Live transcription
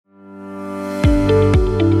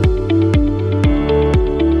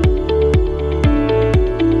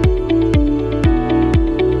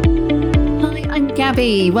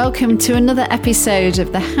Gabby. Welcome to another episode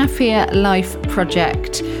of the Happier Life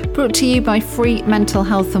Project, brought to you by free mental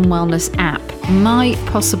health and wellness app, My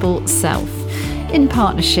Possible Self, in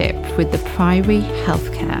partnership with the Priory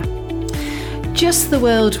Healthcare. Just the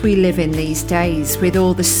world we live in these days, with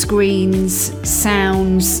all the screens,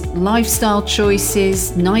 sounds, lifestyle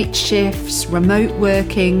choices, night shifts, remote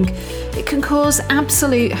working, it can cause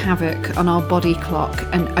absolute havoc on our body clock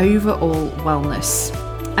and overall wellness.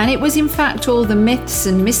 And it was in fact all the myths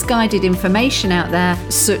and misguided information out there,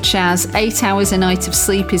 such as 8 hours a night of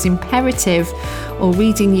sleep is imperative, or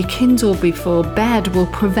reading your Kindle before bed will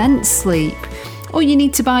prevent sleep, or you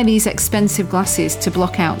need to buy these expensive glasses to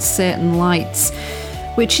block out certain lights,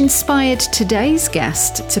 which inspired today's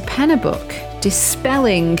guest to pen a book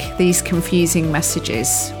dispelling these confusing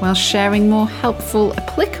messages while sharing more helpful,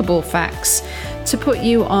 applicable facts to put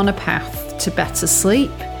you on a path to better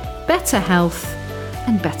sleep, better health,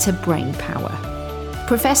 and better brain power.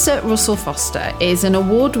 Professor Russell Foster is an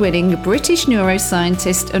award-winning British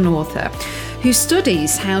neuroscientist and author who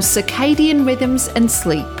studies how circadian rhythms and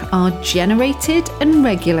sleep are generated and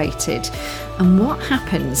regulated, and what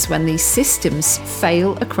happens when these systems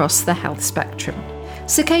fail across the health spectrum.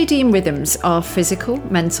 Circadian rhythms are physical,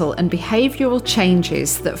 mental, and behavioural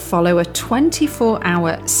changes that follow a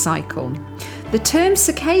 24-hour cycle. The term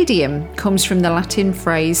circadian comes from the Latin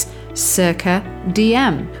phrase circa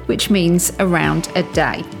diem, which means around a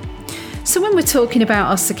day. So when we're talking about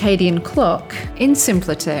our circadian clock, in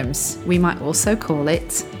simpler terms, we might also call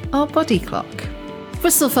it our body clock.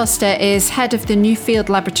 Russell Foster is head of the Newfield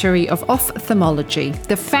Laboratory of Ophthalmology,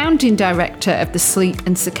 the founding director of the Sleep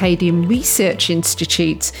and Circadian Research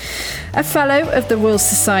Institute, a fellow of the Royal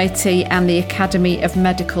Society and the Academy of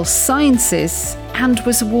Medical Sciences, and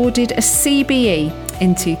was awarded a CBE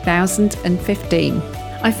in 2015.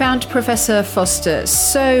 I found Professor Foster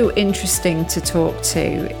so interesting to talk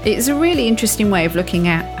to. It's a really interesting way of looking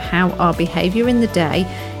at how our behaviour in the day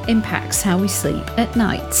impacts how we sleep at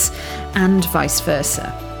night, and vice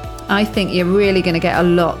versa. I think you're really going to get a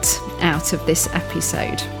lot out of this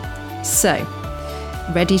episode. So,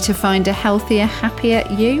 ready to find a healthier, happier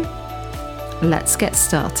you? Let's get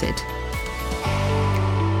started.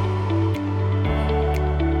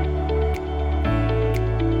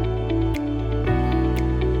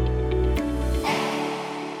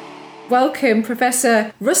 Welcome,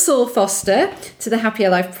 Professor Russell Foster, to the Happier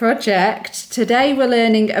Life Project. Today we're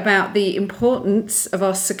learning about the importance of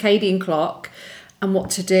our circadian clock and what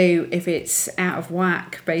to do if it's out of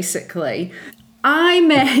whack, basically. I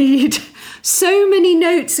made so many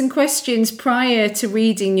notes and questions prior to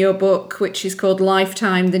reading your book, which is called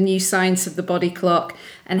Lifetime, The New Science of the Body Clock,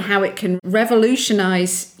 and how it can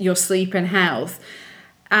revolutionise your sleep and health.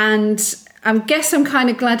 And I guess I'm kind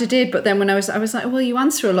of glad I did, but then when I was like, well, you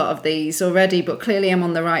answer a lot of these already, but clearly I'm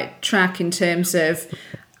on the right track in terms of,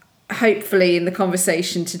 hopefully in the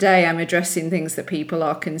conversation today, I'm addressing things that people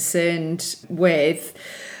are concerned with.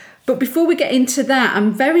 But before we get into that,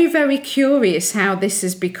 I'm very, very curious how this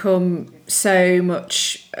has become so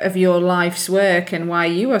much of your life's work and why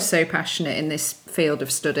you are so passionate in this field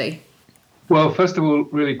of study. Well, first of all,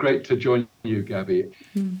 really great to join you, Gabby.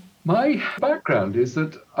 My background is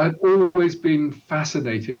that I've always been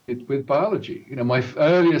fascinated with biology. My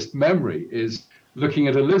earliest memory is looking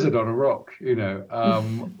at a lizard on a rock,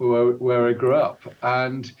 where I grew up.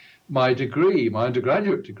 And my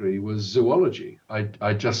undergraduate degree was zoology.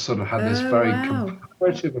 I just sort of had this very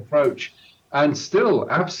comparative approach, and still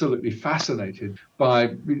absolutely fascinated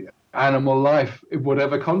by animal life in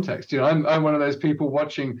whatever context. I'm one of those people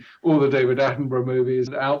watching all the David Attenborough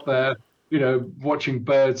movies out there, watching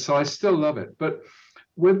birds. So I still love it. But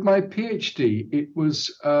with my PhD, it was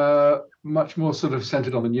much more sort of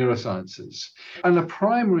centered on the neurosciences. And the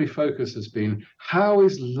primary focus has been, how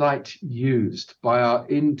is light used by our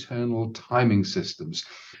internal timing systems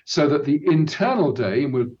so that the internal day,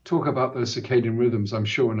 and we'll talk about those circadian rhythms, I'm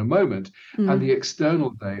sure, in a moment, and the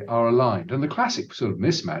external day are aligned. And the classic sort of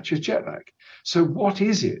mismatch is jet lag. So what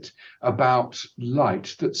is it about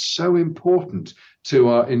light that's so important to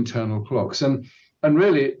our internal clocks? And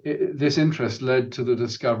really, this interest led to the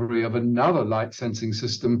discovery of another light sensing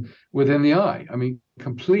system within the eye. I mean,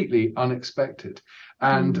 completely unexpected.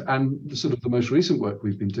 And sort of the most recent work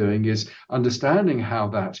we've been doing is understanding how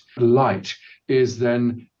that light is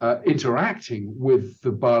then interacting with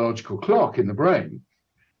the biological clock in the brain.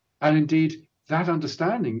 And indeed, that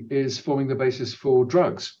understanding is forming the basis for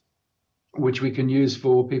drugs, which we can use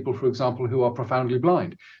for people, for example, who are profoundly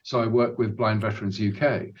blind. So I work with Blind Veterans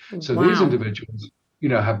UK. So these individuals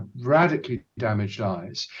have radically damaged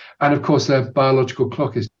eyes. And of course, their biological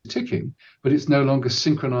clock is ticking, but it's no longer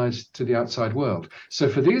synchronized to the outside world. So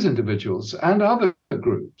for these individuals and other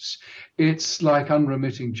groups, it's like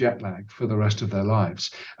unremitting jet lag for the rest of their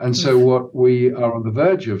lives. And so what we are on the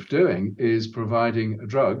verge of doing is providing a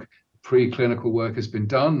drug. Preclinical work has been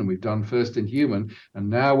done, and we've done first in human, and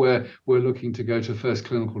now we're looking to go to first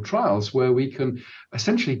clinical trials where we can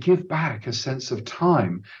essentially give back a sense of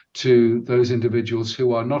time to those individuals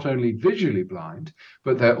who are not only visually blind,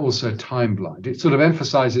 but they're also time blind. It sort of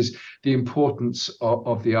emphasizes the importance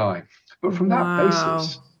of the eye. But from that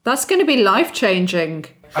basis, that's going to be life-changing.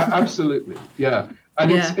 Absolutely, yeah. And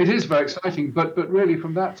it is very exciting, but really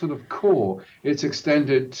from that sort of core, it's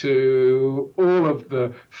extended to all of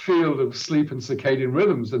the field of sleep and circadian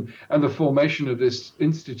rhythms and the formation of this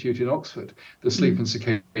institute in Oxford, the Sleep and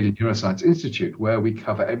Circadian Neuroscience Institute, where we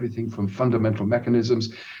cover everything from fundamental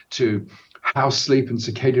mechanisms to how sleep and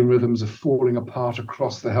circadian rhythms are falling apart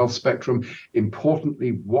across the health spectrum,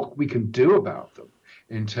 importantly, what we can do about them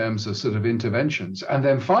in terms of sort of interventions, and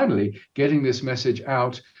then finally getting this message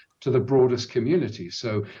out to the broadest community.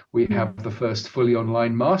 So we have the first fully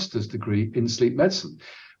online master's degree in sleep medicine,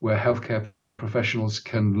 where healthcare professionals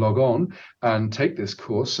can log on and take this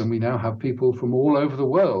course. And we now have people from all over the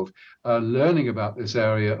world learning about this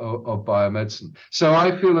area of biomedicine. So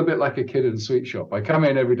I feel a bit like a kid in a sweet shop. I come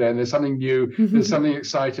in every day and there's something new, there's something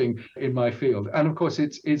exciting in my field. And of course,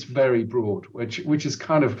 it's very broad, which is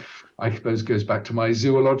kind of, I suppose, goes back to my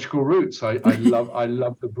zoological roots. I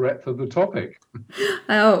love the breadth of the topic.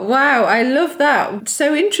 Oh, wow. I love that.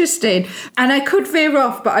 So interesting. And I could veer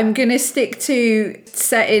off, but I'm going to stick to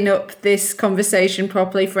setting up this conversation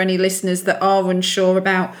properly for any listeners that are unsure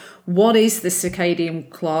about what is the circadian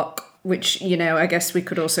clock, which, I guess we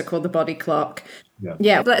could also call the body clock.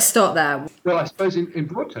 Yeah, let's start there. Well, I suppose in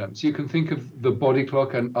broad terms, you can think of the body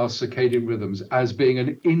clock and our circadian rhythms as being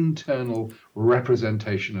an internal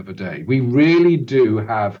representation of a day. We really do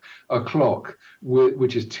have a clock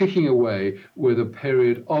which is ticking away with a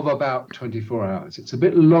period of about 24 hours. It's a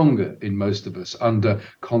bit longer in most of us under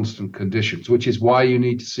constant conditions, which is why you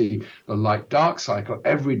need to see the light-dark cycle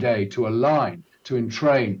every day to align, to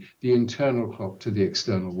entrain the internal clock to the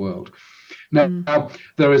external world. Now,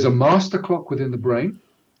 there is a master clock within the brain.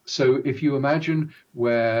 So if you imagine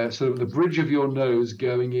where sort of the bridge of your nose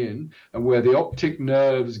going in and where the optic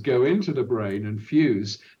nerves go into the brain and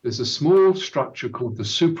fuse, there's a small structure called the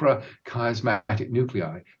suprachiasmatic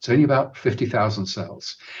nuclei. It's only about 50,000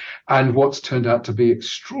 cells. And what's turned out to be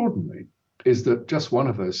extraordinary is that just one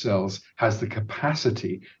of those cells has the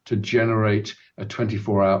capacity to generate a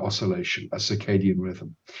 24-hour oscillation, a circadian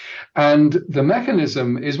rhythm. And the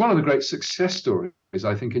mechanism is one of the great success stories,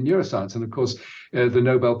 I think, in neuroscience. And of course, the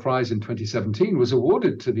Nobel Prize in 2017 was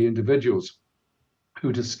awarded to the individuals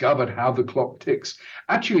who discovered how the clock ticks,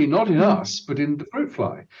 actually not in us, but in the fruit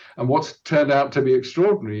fly. And what's turned out to be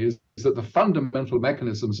extraordinary is that the fundamental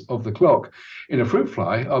mechanisms of the clock in a fruit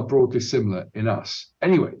fly are broadly similar in us.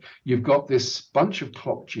 Anyway, you've got this bunch of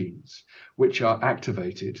clock genes which are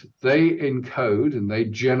activated. They encode and they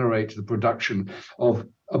generate the production of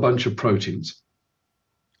a bunch of proteins.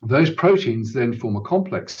 Those proteins then form a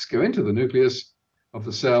complex, go into the nucleus of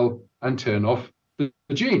the cell and turn off the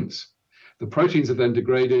genes. The proteins are then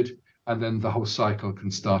degraded, and then the whole cycle can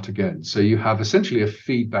start again. So you have essentially a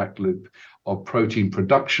feedback loop of protein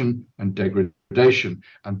production and degradation,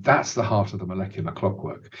 and that's the heart of the molecular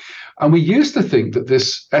clockwork. And we used to think that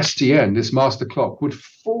this STN, this master clock, would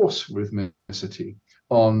force rhythmicity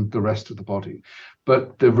on the rest of the body.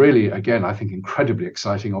 But the really, again, I think incredibly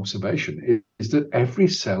exciting observation is that every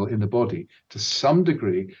cell in the body, to some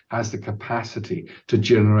degree, has the capacity to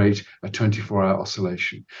generate a 24-hour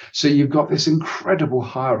oscillation. So you've got this incredible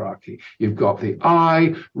hierarchy. You've got the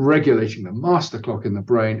eye regulating the master clock in the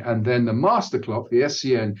brain, and then the master clock, the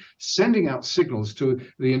SCN, sending out signals to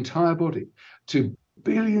the entire body, to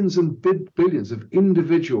billions and billions of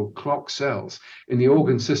individual clock cells in the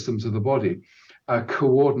organ systems of the body,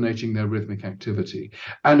 coordinating their rhythmic activity.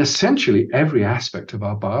 And essentially every aspect of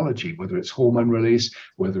our biology, whether it's hormone release,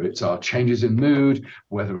 whether it's our changes in mood,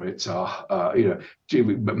 whether it's our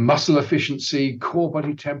muscle efficiency, core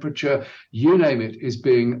body temperature, you name it, is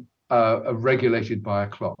being regulated by a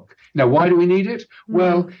clock. Now, why do we need it?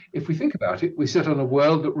 Well, if we think about it, we sit on a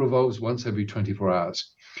world that revolves once every 24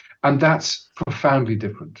 hours. And that's profoundly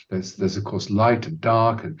different. There's of course light and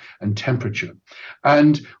dark and temperature.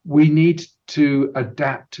 And we need to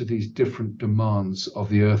adapt to these different demands of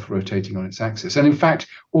the Earth rotating on its axis. And in fact,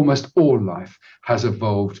 almost all life has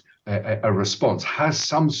evolved a response, has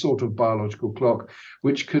some sort of biological clock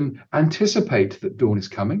which can anticipate that dawn is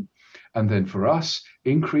coming And then for us,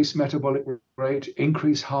 increase metabolic rate,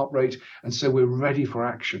 increase heart rate. And so we're ready for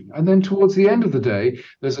action. And then towards the end of the day,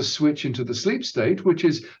 there's a switch into the sleep state, which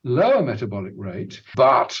is lower metabolic rate,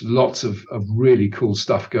 but lots of really cool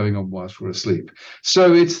stuff going on whilst we're asleep.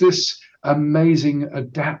 So it's this amazing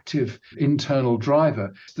adaptive internal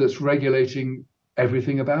driver that's regulating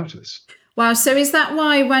everything about us. Wow. So is that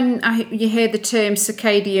why when you hear the term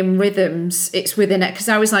circadian rhythms, it's within it? Because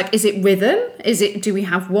I was like, is it rhythm? Do we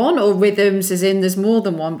have one, or rhythms as in there's more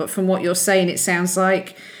than one? But from what you're saying, it sounds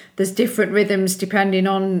like there's different rhythms depending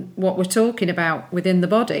on what we're talking about within the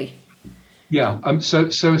body. Yeah. So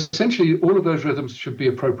essentially, all of those rhythms should be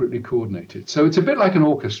appropriately coordinated. So it's a bit like an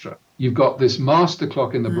orchestra. You've got this master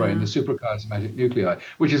clock in the brain, the suprachiasmatic nuclei,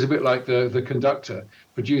 which is a bit like the conductor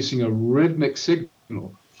producing a rhythmic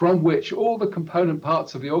signal from which all the component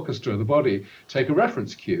parts of the orchestra, the body, take a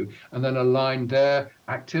reference cue and then align their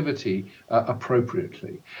activity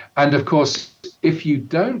appropriately. And of course, if you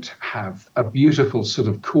don't have a beautiful sort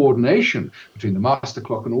of coordination between the master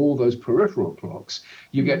clock and all those peripheral clocks,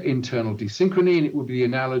 you get internal desynchrony, and it would be the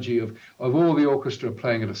analogy of all the orchestra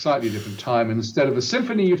playing at a slightly different time. And instead of a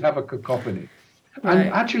symphony, you'd have a cacophony. Right. And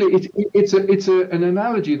actually, it's an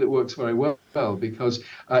analogy that works very well because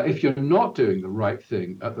if you're not doing the right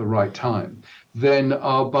thing at the right time, then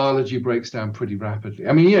our biology breaks down pretty rapidly.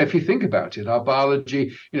 I mean, if you think about it, our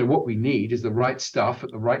biology, what we need is the right stuff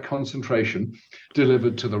at the right concentration,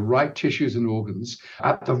 delivered to the right tissues and organs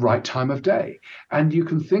at the right time of day. And you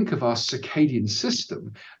can think of our circadian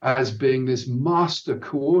system as being this master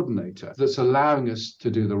coordinator that's allowing us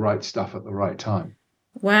to do the right stuff at the right time.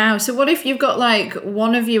 Wow. So what if you've got like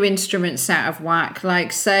one of your instruments out of whack?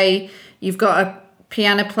 Like say you've got a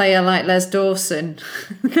piano player like Les Dawson,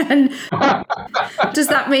 then does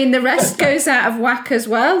that mean the rest goes out of whack as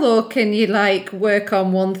well? Or can you like work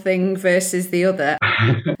on one thing versus the other?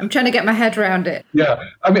 I'm trying to get my head around it. Yeah.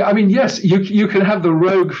 I mean, yes, you can have the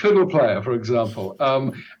rogue fiddle player, for example,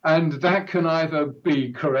 and that can either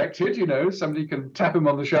be corrected, somebody can tap him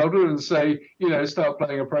on the shoulder and say, start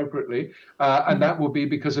playing appropriately. And that will be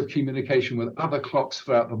because of communication with other clocks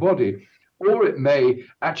throughout the body. Or it may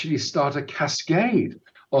actually start a cascade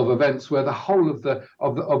of events where the whole of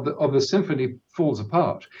the symphony falls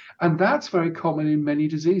apart, and that's very common in many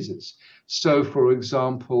diseases. So, for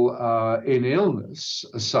example, in illness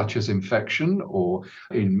such as infection, or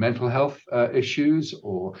in mental health issues,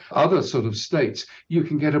 or other sort of states, you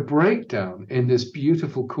can get a breakdown in this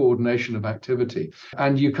beautiful coordination of activity,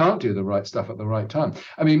 and you can't do the right stuff at the right time.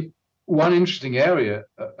 I mean, one interesting area,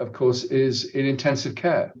 of course, is in intensive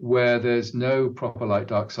care, where there's no proper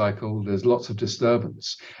light-dark cycle, there's lots of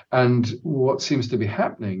disturbance. And what seems to be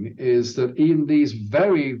happening is that in these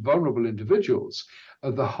very vulnerable individuals,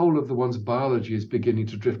 the whole of one's biology is beginning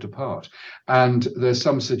to drift apart. And there's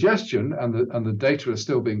some suggestion, and the data is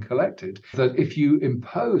still being collected, that if you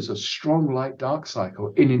impose a strong light-dark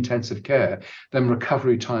cycle in intensive care, then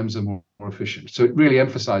recovery times are more efficient. So it really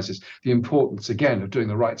emphasizes the importance, again, of doing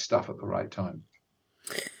the right stuff at the right time.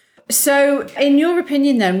 So in your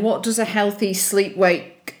opinion, then, what does a healthy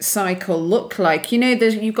sleep-wake cycle look like?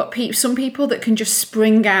 You've got some people that can just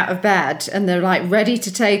spring out of bed and they're like ready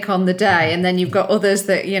to take on the day. And then you've got others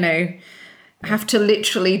that, have to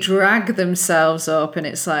literally drag themselves up. And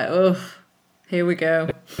it's like, oh, here we go.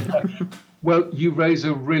 Well, you raise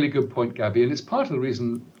a really good point, Gabby. And it's part of the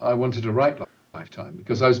reason I wanted to write Lifetime,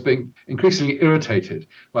 because I was being increasingly irritated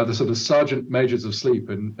by the sort of sergeant majors of sleep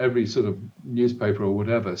in every sort of newspaper or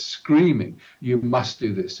whatever, screaming, you must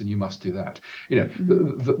do this and you must do that.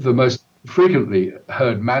 The most frequently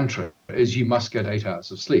heard mantra is you must get 8 hours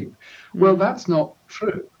of sleep. Well, that's not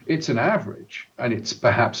true. It's an average, and it's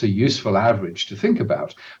perhaps a useful average to think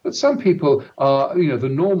about. But some people are, the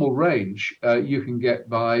normal range you can get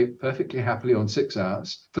by perfectly happily on 6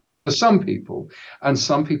 hours. For some people, and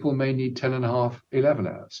some people may need 10 and a half, 11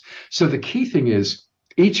 hours. So the key thing is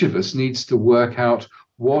each of us needs to work out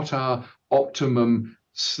what our optimum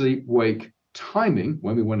sleep-wake timing,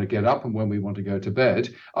 when we want to get up and when we want to go to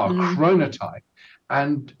bed, our chronotype,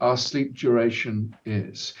 and our sleep duration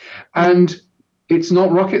is. And it's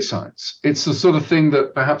not rocket science. It's the sort of thing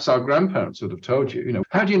that perhaps our grandparents would have told you.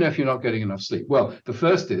 How do you know if you're not getting enough sleep? Well, the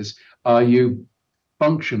first is, are you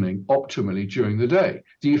functioning optimally during the day?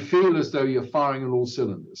 Do you feel as though you're firing on all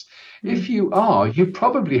cylinders? If you are, you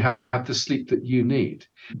probably have the sleep that you need.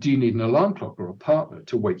 Do you need an alarm clock or a partner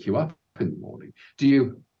to wake you up in the morning? Do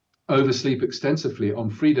you oversleep extensively on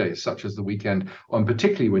free days, such as the weekend, and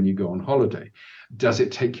particularly when you go on holiday? Does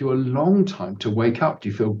it take you a long time to wake up? Do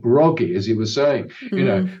you feel groggy, as you were saying?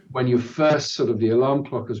 When you first the alarm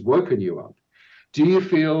clock has woken you up, Do you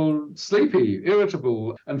feel sleepy,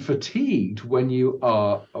 irritable, and fatigued when you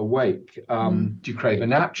are awake? Do you crave a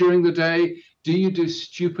nap during the day? Do you do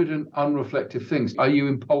stupid and unreflective things? Are you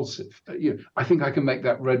impulsive? I think I can make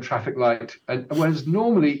that red traffic light, and whereas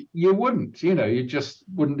normally you wouldn't. You just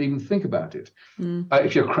wouldn't even think about it.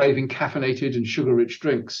 If you're craving caffeinated and sugar-rich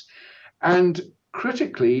drinks, and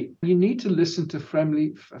critically, you need to listen to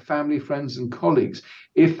family, friends, and colleagues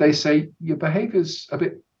if they say your behaviour's a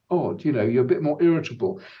bit odd, you're a bit more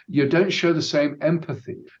irritable, you don't show the same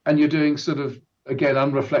empathy, and you're doing sort of, again,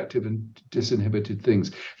 unreflective and disinhibited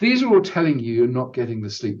things. These are all telling you you're not getting the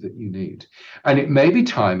sleep that you need. And it may be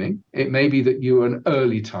timing. It may be that you're an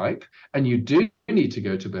early type and you do need to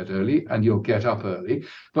go to bed early and you'll get up early.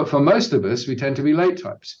 But for most of us, we tend to be late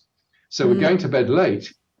types. So we're going to bed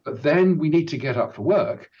late, but then we need to get up for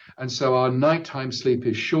work. And so our nighttime sleep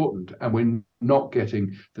is shortened and we're not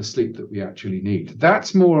getting the sleep that we actually need.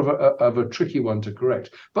 That's more of a tricky one to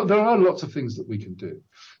correct. But there are lots of things that we can do.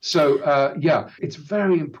 So, it's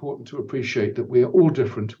very important to appreciate that we are all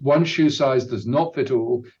different. One shoe size does not fit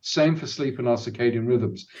all. Same for sleep and our circadian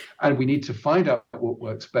rhythms. And we need to find out what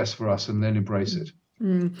works best for us and then embrace it.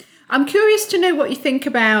 I'm curious to know what you think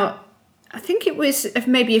about, I think it was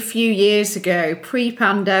maybe a few years ago,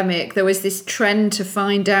 pre-pandemic, there was this trend to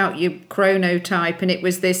find out your chronotype, and it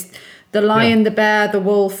was the lion, the bear, the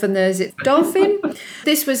wolf, and there's it dolphin.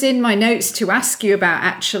 This was in my notes to ask you about,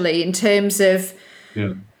 actually, in terms of,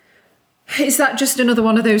 is that just another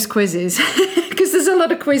one of those quizzes? Because there's a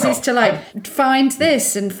lot of quizzes to find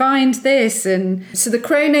this and find this. And so the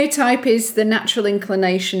chronotype is the natural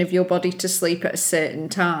inclination of your body to sleep at a certain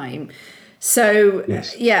time. So,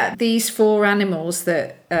 these 4 animals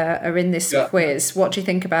that are in this quiz, what do you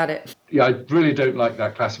think about it? Yeah, I really don't like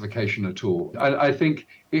that classification at all. I think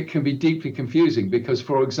it can be deeply confusing because,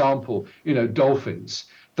 for example, dolphins,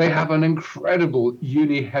 they have an incredible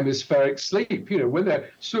unihemispheric sleep. When they're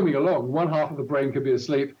swimming along, one half of the brain can be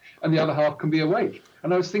asleep and the other half can be awake.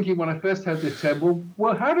 And I was thinking when I first heard this term,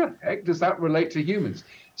 well, how the heck does that relate to humans?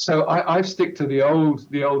 So I stick to the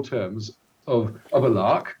old terms of a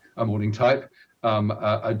lark, a morning type,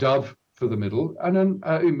 a dove for the middle, and then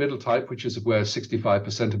a middle type, which is where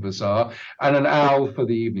 65% of us are, and an owl for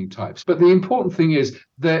the evening types. But the important thing is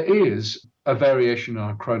there is a variation in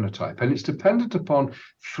our chronotype, and it's dependent upon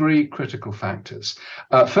 3 critical factors.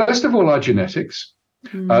 First of all, our genetics.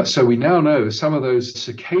 So we now know some of those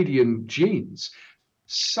circadian genes,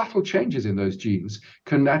 subtle changes in those genes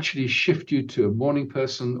can actually shift you to a morning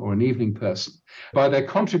person or an evening person. By their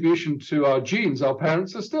contribution to our genes, our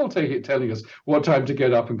parents are still telling us what time to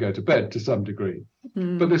get up and go to bed to some degree.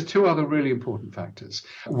 But there's 2 other really important factors.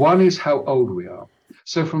 One is how old we are.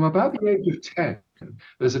 So from about the age of 10,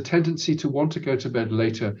 there's a tendency to want to go to bed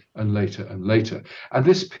later and later and later. And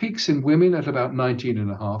this peaks in women at about 19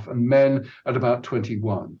 and a half and men at about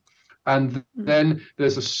 21. And then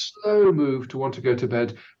there's a slow move to want to go to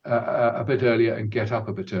bed a bit earlier and get up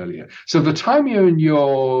a bit earlier. So the time you're in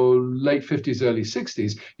your late 50s, early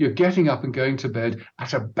 60s, you're getting up and going to bed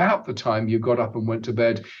at about the time you got up and went to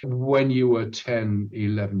bed when you were 10,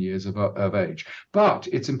 11 years of age. But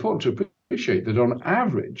it's important to appreciate that on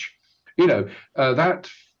average, that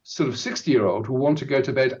sort of 60-year-old will want to go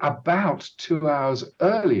to bed about 2 hours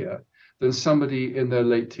earlier than somebody in their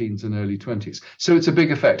late teens and early 20s. So it's a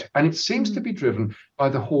big effect. And it seems to be driven by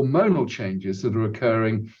the hormonal changes that are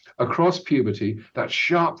occurring across puberty, that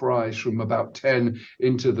sharp rise from about 10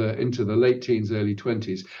 into the late teens, early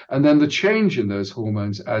 20s, and then the change in those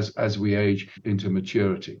hormones as we age into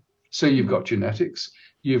maturity. So you've got genetics,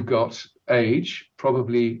 you've got age,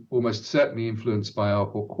 probably almost certainly influenced by our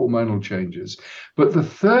hormonal changes. But the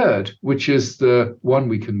third, which is the one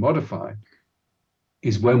we can modify,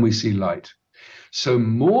 is when we see light. So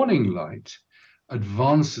morning light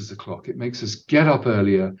advances the clock. It makes us get up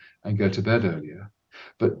earlier and go to bed earlier.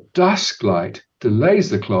 But dusk light delays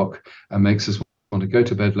the clock and makes us want to go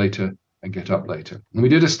to bed later and get up later. And we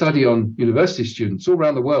did a study on university students all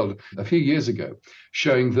around the world a few years ago,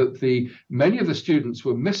 showing that many of the students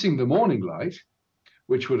were missing the morning light,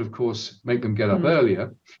 which would, of course, make them get up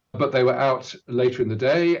earlier. But they were out later in the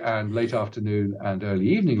day and late afternoon and early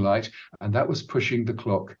evening light, and that was pushing the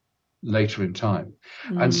clock later in time.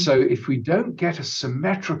 And so if we don't get a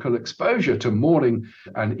symmetrical exposure to morning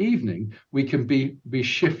and evening, we can be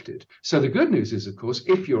shifted. So the good news is, of course,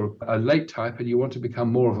 if you're a late type and you want to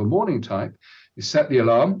become more of a morning type, you set the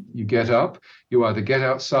alarm, you get up, you either get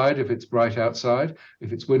outside if it's bright outside.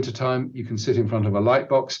 If it's wintertime, you can sit in front of a light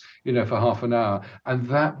box, for half an hour, and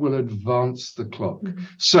that will advance the clock.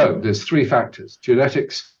 So there's 3 factors: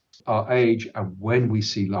 genetics, our age, and when we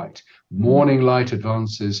see light. Morning light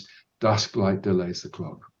advances dusk light delays the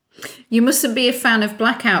clock. You mustn't be a fan of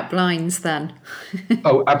blackout blinds then.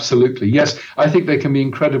 Oh, absolutely. Yes, I think they can be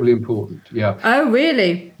incredibly important. Yeah. Oh,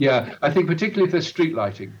 really? Yeah, I think particularly if there's street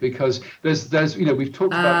lighting, because there's we've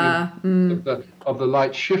talked about of the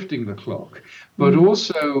light shifting the clock, but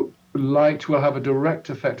also light will have a direct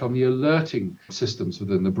effect on the alerting systems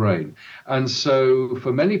within the brain. And so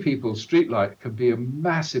for many people, street light can be a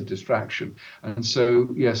massive distraction. And so,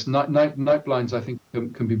 yes, night blinds, I think,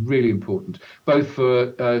 can be really important, both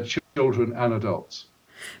for children and adults.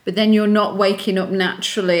 But then you're not waking up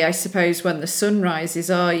naturally, I suppose, when the sun rises,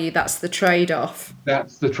 are you? That's the trade-off.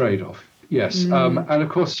 That's the trade-off. Yes, and of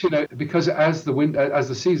course, because as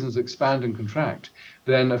the seasons expand and contract,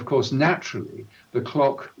 then of course naturally the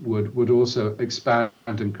clock would also expand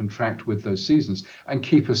and contract with those seasons and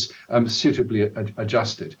keep us suitably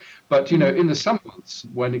adjusted. But in the summer months,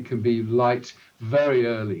 when it can be light very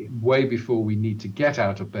early, way before we need to get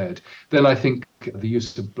out of bed, then I think the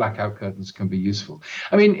use of blackout curtains can be useful.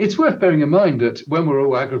 I mean, it's worth bearing in mind that when we're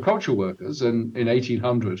all agricultural workers, and in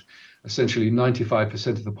 1800, essentially 95%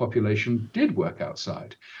 of the population did work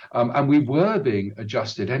outside. And we were being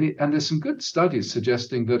adjusted. And there's some good studies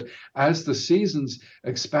suggesting that as the seasons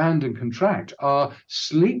expand and contract, our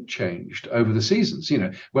sleep changed over the seasons.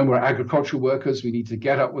 When we're agricultural workers, we need to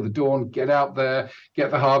get up with the dawn, get out there, get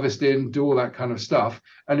the harvest in, do all that kind of stuff.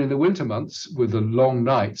 And in the winter months, with the long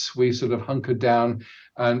nights, we sort of hunkered down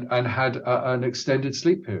and had an extended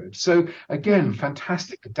sleep period. So again,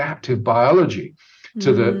 fantastic adaptive biology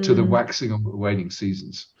to the waxing and waning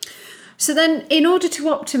seasons. So then, in order to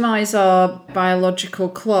optimize our biological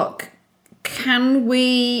clock, can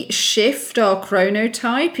we shift our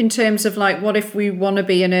chronotype in terms of what if we want to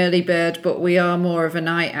be an early bird but we are more of a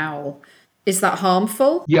night owl? Is that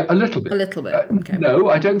harmful? Yeah, a little bit. A little bit. Okay. No,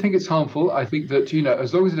 I don't think it's harmful. I think that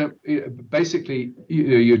as long as basically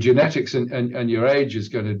your genetics and your age is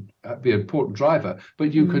going to be an important driver,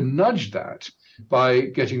 but you can nudge that by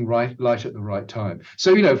getting light at the right time.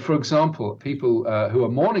 So, for example, people who are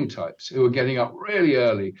morning types, who are getting up really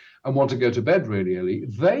early and want to go to bed really early,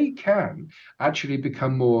 they can actually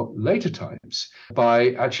become more later types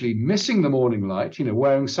by actually missing the morning light,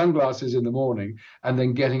 wearing sunglasses in the morning and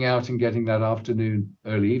then getting out and getting that afternoon,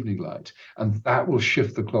 early evening light. And that will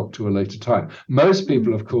shift the clock to a later time. Most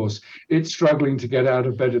people, of course, it's struggling to get out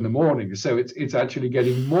of bed in the morning. So it's actually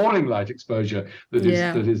getting morning light exposure that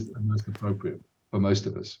is the most appropriate for most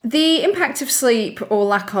of us. The impact of sleep or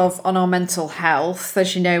lack of on our mental health,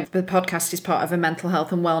 as you know, the podcast is part of a mental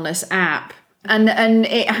health and wellness app. And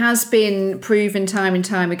it has been proven time and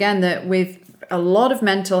time again that with a lot of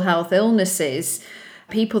mental health illnesses,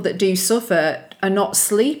 people that do suffer are not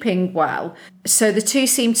sleeping well. So the two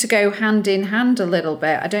seem to go hand in hand a little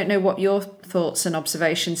bit. I don't know what your thoughts and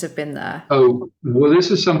observations have been there. Oh, well,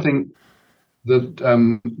 this is something that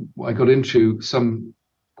I got into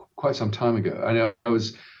quite some time ago. I know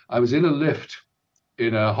I was in a lift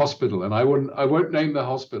in a hospital, and I won't name the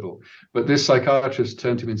hospital, but this psychiatrist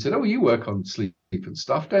turned to me and said, "Oh, you work on sleep and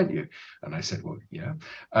stuff, don't you?" And I said, "Well, yeah."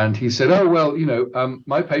 And he said, "Oh, well,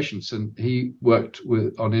 my patients," and he worked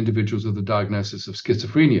on individuals with a diagnosis of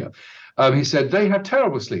schizophrenia. He said they have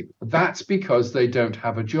terrible sleep. That's because they don't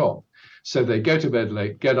have a job. So they go to bed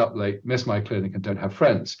late, get up late, miss my clinic, and don't have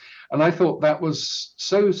friends. And I thought that was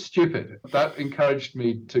so stupid. That encouraged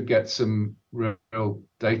me to get some real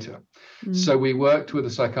data. So we worked with a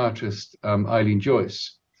psychiatrist, Eileen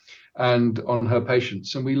Joyce, and on her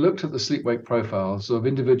patients. And we looked at the sleep-wake profiles of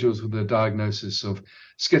individuals with a diagnosis of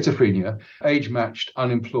schizophrenia, age-matched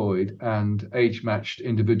unemployed, and age-matched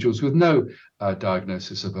individuals with no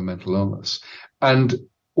diagnosis of a mental illness. And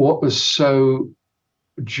what was so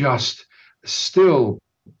just still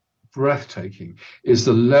breathtaking is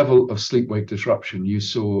the level of sleep-wake disruption you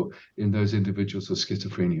saw in those individuals with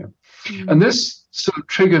schizophrenia. And this sort of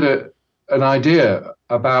triggered an idea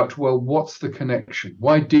about, well, what's the connection?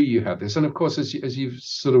 Why do you have this? And of course, as you've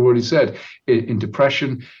sort of already said, in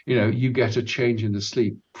depression, you get a change in the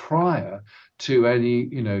sleep prior to any,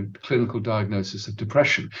 clinical diagnosis of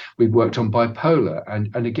depression. We've worked on bipolar,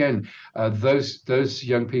 and again, those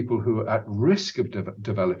young people who are at risk of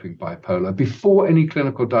developing bipolar before any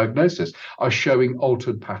clinical diagnosis are showing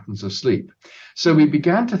altered patterns of sleep. So we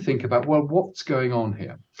began to think about, well, what's going on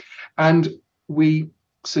here? And we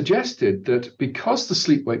suggested that because the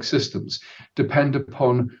sleep-wake systems depend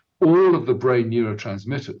upon all of the brain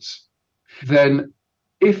neurotransmitters, then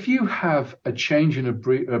if you have a change in a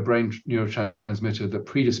brain neurotransmitter that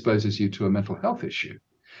predisposes you to a mental health issue,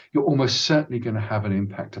 you're almost certainly going to have an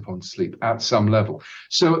impact upon sleep at some level.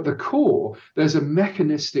 So at the core, there's a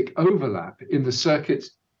mechanistic overlap in the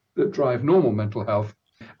circuits that drive normal mental health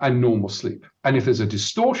and normal sleep. And if there's a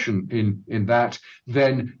distortion in that,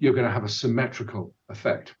 then you're going to have a symmetrical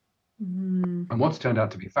effect. And what's turned out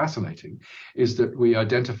to be fascinating is that we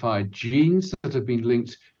identified genes that have been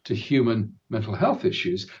linked to human mental health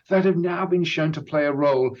issues that have now been shown to play a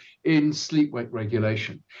role in sleep-wake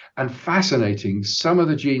regulation. And fascinating, some of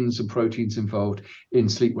the genes and proteins involved in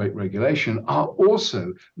sleep-wake regulation are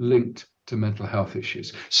also linked to mental health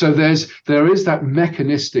issues. So there is that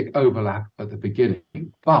mechanistic overlap at the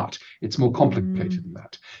beginning, but it's more complicated than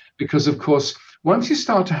that. Because, of course, once you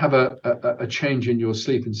start to have a change in your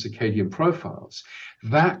sleep and circadian profiles,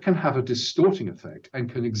 that can have a distorting effect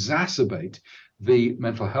and can exacerbate the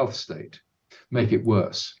mental health state, make it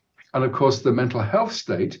worse. And of course, the mental health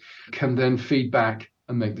state can then feed back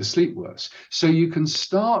and make the sleep worse. So you can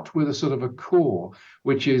start with a sort of a core,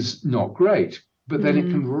 which is not great, but then it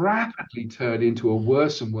can rapidly turn into a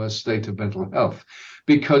worse and worse state of mental health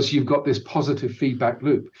because you've got this positive feedback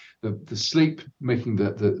loop, the sleep making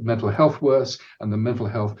the mental health worse and the mental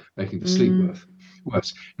health making the sleep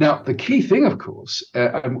worse. Now, the key thing, of course,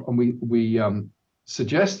 and we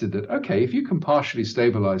suggested that, okay, if you can partially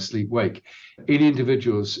stabilize sleep-wake in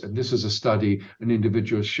individuals, and this is a study in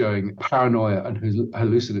individuals showing paranoia and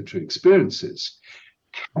hallucinatory experiences,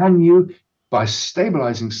 can you, by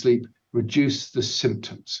stabilizing sleep, reduce the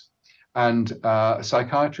symptoms? And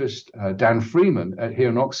psychiatrist Dan Freeman here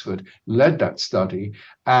in Oxford led that study.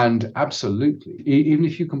 And absolutely, even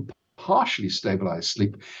if you can partially stabilize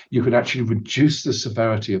sleep, you can actually reduce the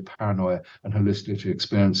severity of paranoia and hallucinatory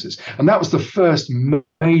experiences. And that was the first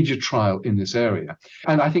major trial in this area.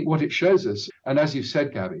 And I think what it shows us, and as you've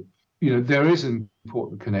said, Gabby, there is an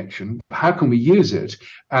important connection. How can we use it?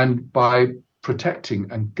 And by protecting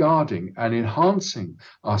and guarding and enhancing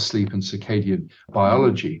our sleep and circadian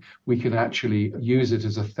biology, we can actually use it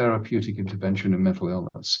as a therapeutic intervention in mental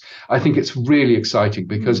illness. I think it's really exciting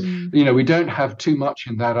because, we don't have too much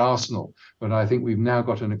in that arsenal, but I think we've now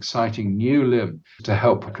got an exciting new limb to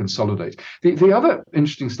help consolidate. The other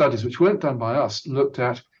interesting studies, which weren't done by us, looked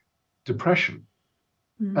at depression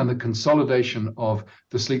and the consolidation of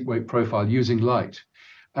the sleep-wake profile using light.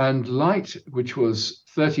 And light, which was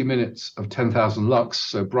 30 minutes of 10,000 lux,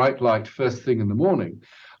 so bright light first thing in the morning,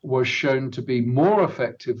 was shown to be more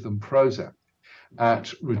effective than Prozac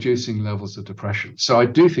at reducing levels of depression. So I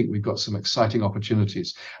do think we've got some exciting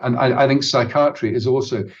opportunities. And I think psychiatry is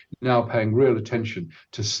also now paying real attention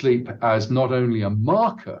to sleep as not only a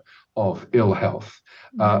marker of ill health,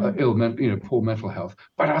 poor mental health,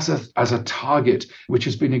 but as a target which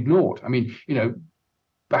has been ignored. I mean,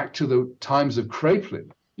 back to the times of Kraepelin,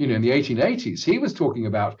 in the 1880s, he was talking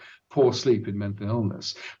about poor sleep in mental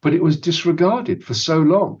illness, but it was disregarded for so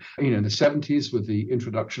long. In the 70s, with the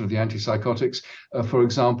introduction of the antipsychotics, for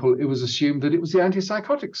example, it was assumed that it was the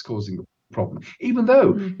antipsychotics causing the problem, even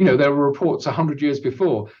though, there were reports 100 years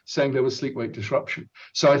before saying there was sleep-wake disruption.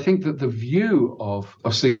 So I think that the view of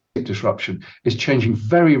sleep disruption is changing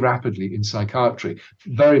very rapidly in psychiatry,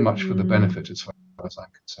 very much for the benefit as far as I'm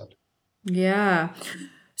concerned. Yeah.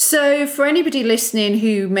 So for anybody listening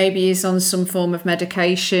who maybe is on some form of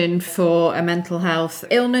medication for a mental health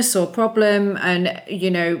illness or problem, and,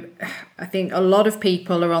 I think a lot of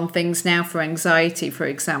people are on things now for anxiety, for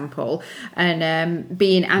example, and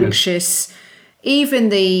being anxious, yes. Even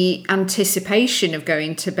the anticipation of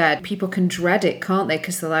going to bed, people can dread it, can't they?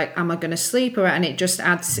 Because they're like, am I going to sleep? And it just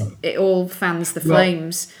adds, it all fans the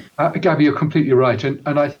flames. Gabby, you're completely right.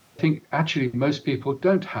 And I think actually most people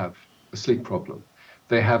don't have a sleep problem.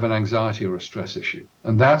 They have an anxiety or a stress issue.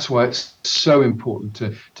 And that's why it's so important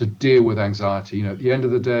to deal with anxiety. At the end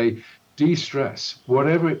of the day, de-stress,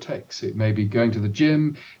 whatever it takes. It may be going to the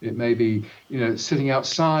gym, it may be, sitting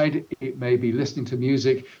outside, it may be listening to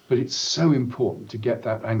music, but it's so important to get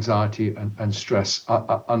that anxiety and stress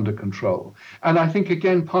under control. And I think,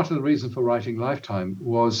 again, part of the reason for writing Lifetime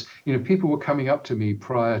was, people were coming up to me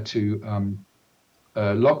prior to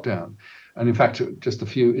lockdown. And in fact, just a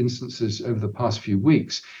few instances over the past few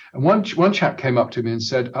weeks. And one chap came up to me and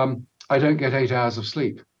said, I don't get 8 hours of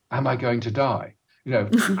sleep. Am I going to die?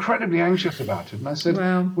 Incredibly anxious about it. And I said,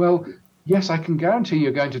 wow. Well, yes, I can guarantee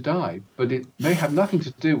you're going to die, but it may have nothing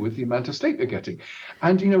to do with the amount of sleep you're getting.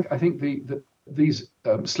 And, I think these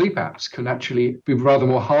sleep apps can actually be rather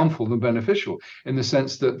more harmful than beneficial in the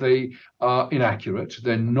sense that they are inaccurate.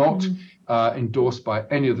 They're not endorsed by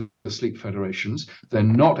any of the sleep federations. They're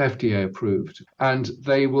not FDA approved. And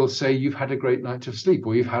they will say you've had a great night of sleep,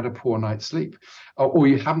 or you've had a poor night's sleep, or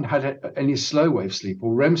you haven't had any slow wave sleep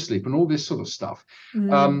or REM sleep and all this sort of stuff.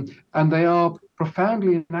 And they are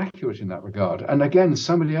profoundly inaccurate in that regard. And again,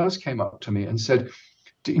 somebody else came up to me and said,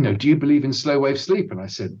 do you believe in slow wave sleep? And I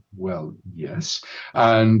said, well, yes.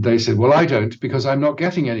 And they said, well, I don't, because I'm not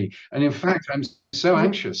getting any. And in fact, I'm so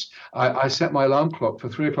anxious. I set my alarm clock for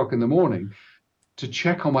 3 o'clock in the morning to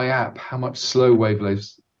check on my app how much slow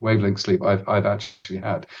wavelength sleep I've actually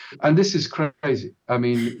had. And this is crazy. I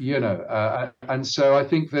mean, and so I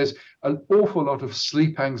think there's an awful lot of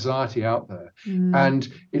sleep anxiety out there. And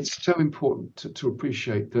it's so important to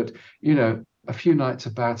appreciate that, a few nights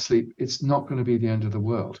of bad sleep, it's not going to be the end of the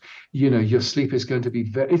world. Your sleep is going to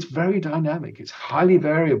be it's very dynamic. It's highly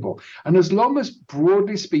variable. And as long as,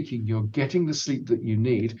 broadly speaking, you're getting the sleep that you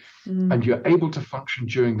need and you're able to function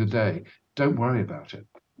during the day, don't worry about it.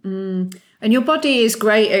 And your body is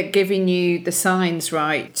great at giving you the signs,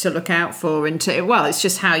 right, to look out for, and it's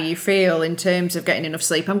just how you feel in terms of getting enough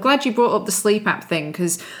sleep. I'm glad you brought up the sleep app thing,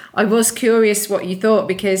 because I was curious what you thought,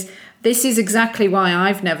 because this is exactly why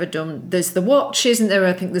I've never done. There's the watch, isn't there?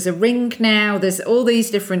 I think there's a ring now. There's all these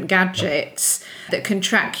different gadgets that can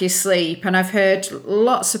track your sleep. And I've heard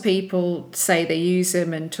lots of people say they use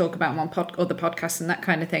them and talk about them on other podcasts and that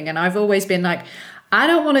kind of thing. And I've always been like, I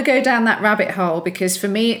don't want to go down that rabbit hole, because for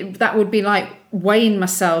me, that would be like weighing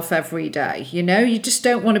myself every day. You just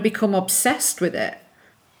don't want to become obsessed with it.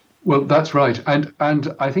 Well, that's right.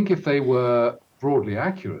 And I think if they were broadly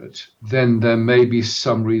accurate, then there may be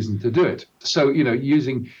some reason to do it. So,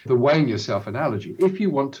 using the weighing yourself analogy, if you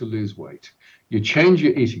want to lose weight, you change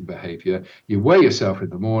your eating behavior, you weigh yourself in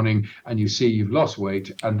the morning and you see you've lost weight,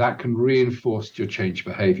 and that can reinforce your changed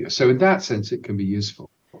behavior. So in that sense, it can be useful.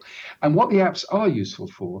 And what the apps are useful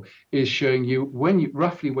for is showing you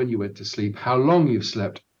roughly when you went to sleep, how long you've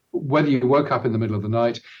slept, whether you woke up in the middle of the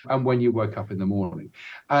night, and when you woke up in the morning.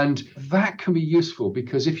 And that can be useful,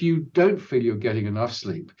 because if you don't feel you're getting enough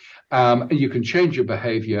sleep, you can change your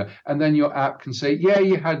behavior, and then your app can say, yeah,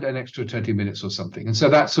 you had an extra 20 minutes or something. And so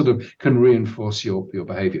that sort of can reinforce your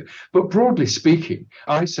behavior. But broadly speaking,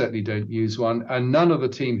 I certainly don't use one, and none of the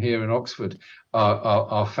team here in Oxford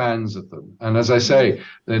are fans of them. And as I say,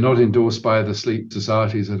 they're not endorsed by the sleep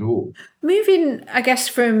societies at all. Moving, I guess,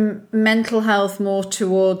 from mental health more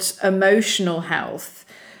towards emotional health.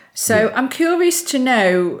 So I'm curious to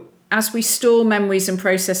know, as we store memories and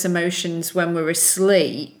process emotions when we're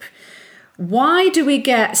asleep, why do we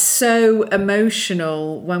get so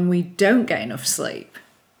emotional when we don't get enough sleep?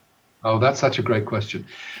 Oh, that's such a great question.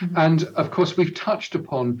 And of course, we've touched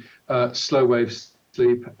upon slow wave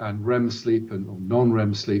sleep and REM sleep and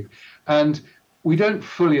non-REM sleep. And we don't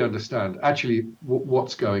fully understand actually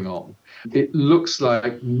what's going on. It looks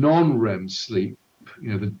like non-REM sleep,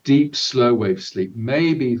 the deep slow wave sleep,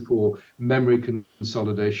 may be for memory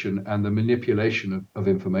consolidation and the manipulation of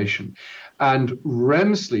information. And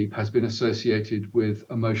REM sleep has been associated with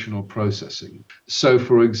emotional processing. So,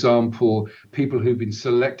 for example, people who've been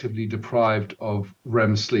selectively deprived of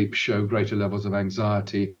REM sleep show greater levels of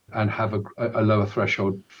anxiety and have a lower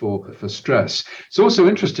threshold for stress. It's also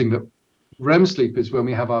interesting that REM sleep is when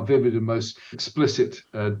we have our vivid and most explicit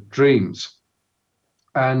dreams.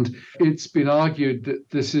 And it's been argued that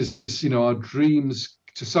this is, our dreams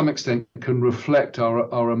to some extent can reflect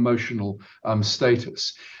our emotional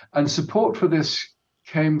status. And support for this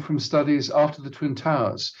came from studies after the Twin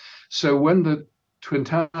Towers. So when the Twin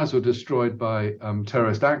Towers were destroyed by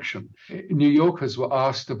terrorist action, New Yorkers were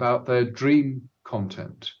asked about their dream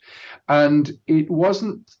content. And it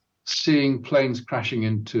wasn't seeing planes crashing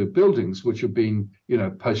into buildings, which have been,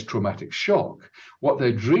 post-traumatic shock. What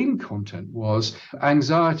their dream content was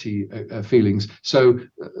anxiety feelings. So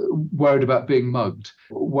worried about being mugged,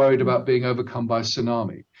 worried about being overcome by a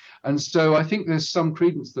tsunami. And so I think there's some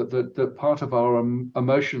credence that part of our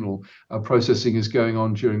emotional processing is going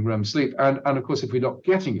on during REM sleep. And of course, if we're not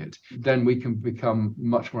getting it, then we can become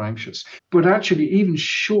much more anxious. But actually, even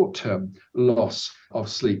short-term loss of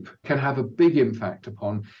sleep can have a big impact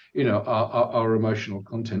upon, our emotional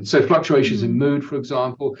content. So fluctuations in mood, for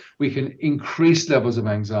example, we can increase levels of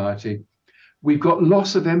anxiety. We've got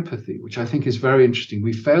loss of empathy, which I think is very interesting.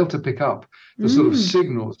 We fail to pick up the sort of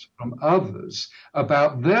signals from others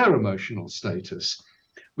about their emotional status.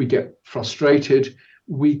 We get frustrated.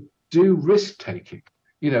 We do risk-taking,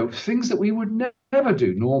 things that we would never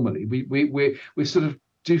do normally. We sort of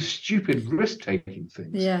do stupid risk-taking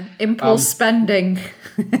things. Yeah, impulse spending.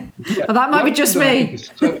 Yeah, well, that might be just me.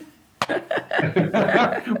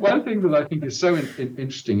 One thing that I think is so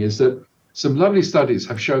interesting is that some lovely studies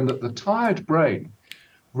have shown that the tired brain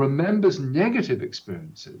remembers negative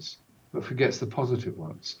experiences but forgets the positive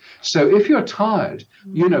ones. So if you're tired,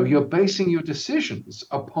 you're basing your decisions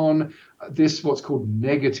upon this, what's called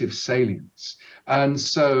negative salience. And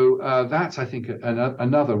so that's, I think,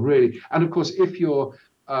 another really, and of course, if you're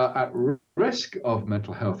at risk of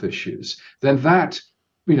mental health issues, then that,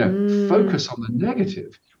 focus on the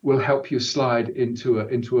negative will help you slide into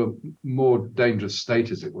a more dangerous state,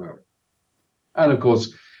 as it were. And of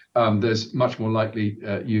course, there's much more likely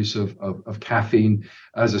use of caffeine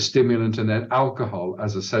as a stimulant and then alcohol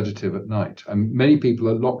as a sedative at night. And many people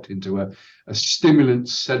are locked into a stimulant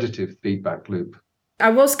sedative feedback loop. I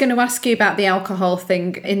was going to ask you about the alcohol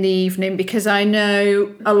thing in the evening, because I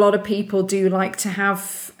know a lot of people do like to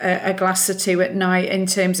have a glass or two at night in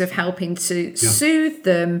terms of helping to soothe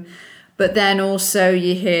them. But then also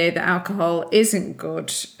you hear that alcohol isn't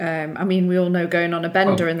good. I mean, we all know going on a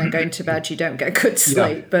bender and then going to bed, you don't get good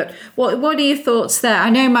sleep. Yeah. But what are your thoughts there? I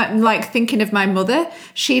know, thinking of my mother,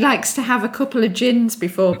 she likes to have a couple of gins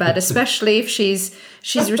before bed, especially if she's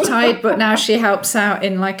retired, but now she helps out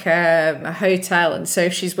in like a hotel. And so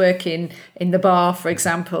if she's working in the bar, for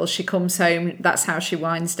example, she comes home, that's how she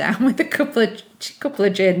winds down, with a couple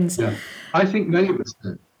of gins. Yeah. I think many of us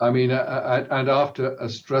do. I mean, and after a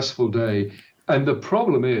stressful day, and the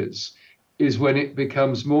problem is when it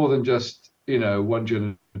becomes more than just, one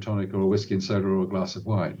gin and tonic or a whiskey and soda or a glass of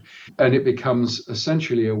wine, and it becomes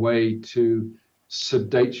essentially a way to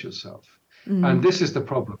sedate yourself. And this is the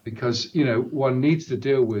problem, because, one needs to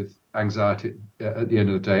deal with anxiety at the end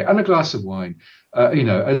of the day, and a glass of wine,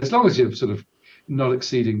 as long as you're sort of not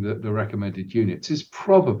exceeding the recommended units, is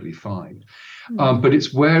probably fine. But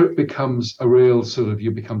it's where it becomes a real sort of,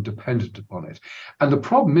 you become dependent upon it. And the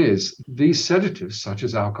problem is these sedatives, such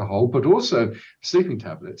as alcohol, but also sleeping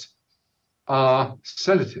tablets, are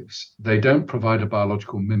sedatives. They don't provide a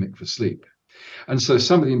biological mimic for sleep. And so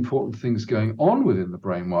some of the important things going on within the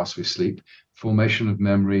brain whilst we sleep, formation of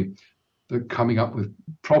memory, the coming up with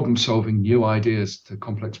problem solving, new ideas to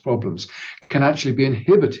complex problems, can actually be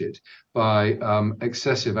inhibited by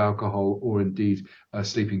excessive alcohol or indeed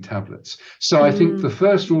sleeping tablets. So I think the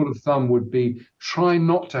first rule of thumb would be try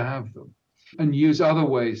not to have them and use other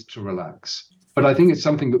ways to relax. But I think it's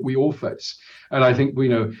something that we all face. And I think,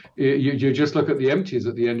 you just look at the empties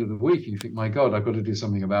at the end of the week and you think, my God, I've got to do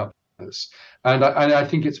something about this. And I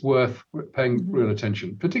think it's worth paying real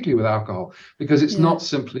attention, particularly with alcohol, because it's not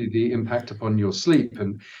simply the impact upon your sleep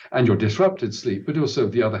and your disrupted sleep, but also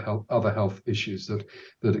the other health issues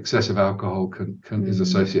that excessive alcohol is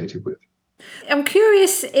associated with. I'm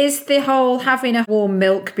curious, is the whole having a warm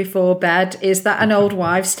milk before bed, is that an old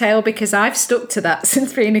wives' tale? Because I've stuck to that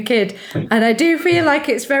since being a kid, and I do feel like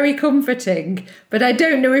it's very comforting, but I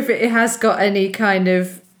don't know if it has got any kind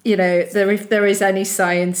of, if there is any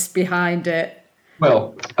science behind it.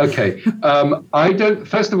 Well, okay. I don't.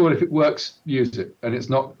 First of all, if it works, use it, and it's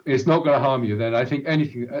not going to harm you. Then I think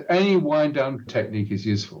any wind down technique is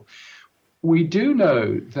useful. We do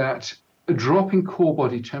know that a drop in core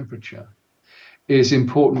body temperature is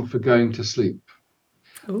important for going to sleep.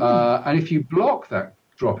 And if you block that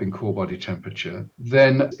drop in core body temperature,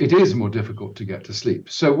 then it is more difficult to get to sleep.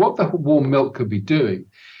 So what the warm milk could be doing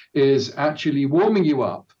is actually warming you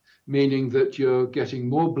up, meaning that you're getting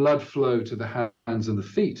more blood flow to the hands and the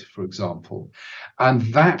feet, for example, and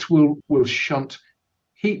that will shunt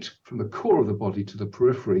heat from the core of the body to the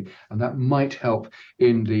periphery, and that might help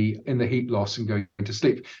in the heat loss and going to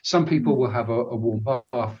sleep. Some people will have a warm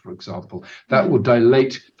bath, for example. That will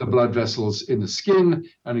dilate the blood vessels in the skin,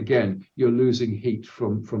 and again, you're losing heat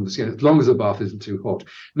from the skin, as long as the bath isn't too hot.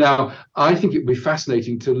 Now, I think it would be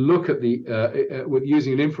fascinating to look at with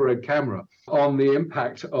using an infrared camera on the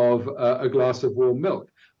impact of a glass of warm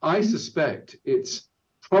milk. I suspect it's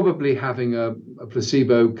probably having a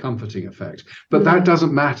placebo comforting effect, but that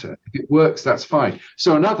doesn't matter. If it works, that's fine.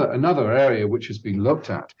 So another area which has been looked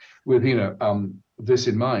at with this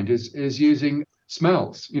in mind is using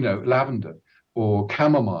smells, lavender or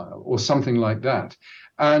chamomile or something like that.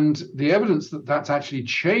 And the evidence that that's actually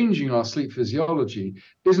changing our sleep physiology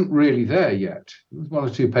isn't really there yet. There's one or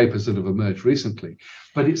two papers that have emerged recently,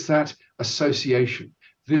 but it's that association.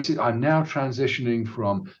 I'm now transitioning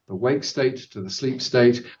from the wake state to the sleep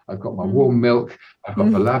state. I've got my warm milk. I've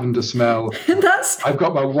got the lavender smell. I've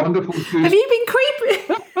got my wonderful food. Have you been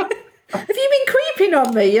creeping? Have you been creeping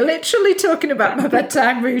on me? You're literally talking about my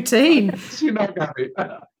bedtime routine. You're not happy.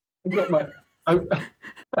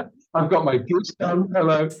 I've got my goose down.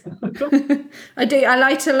 Hello. I do. I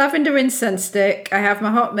light a lavender incense stick. I have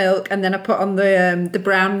my hot milk, and then I put on the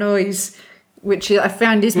brown noise, which I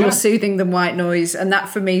found is more soothing than white noise. And that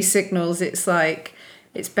for me signals it's like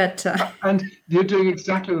it's bedtime. And you're doing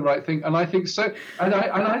exactly the right thing. And I think so. And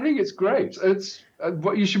I think it's great. It's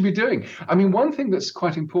what you should be doing. I mean, one thing that's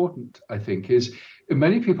quite important, I think, is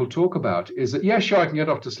many people talk about is that, yeah, sure, I can get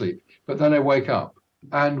off to sleep, but then I wake up.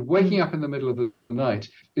 And waking up in the middle of the night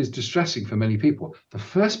is distressing for many people. The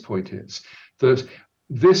first point is that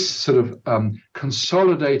this sort of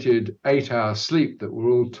consolidated 8-hour sleep that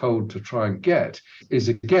we're all told to try and get is,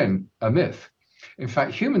 again, a myth. In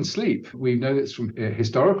fact, human sleep, we know this from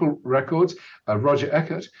historical records. Roger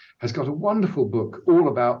Eckert has got a wonderful book all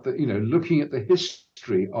about looking at the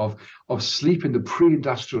history of sleep in the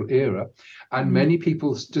pre-industrial era. And many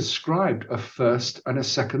people described a first and a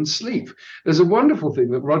second sleep. There's a wonderful thing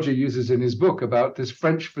that Roger uses in his book about this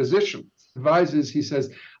French physician. Advises, he says,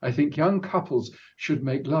 I think young couples should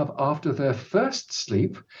make love after their first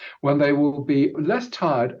sleep when they will be less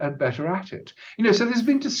tired and better at it. So there's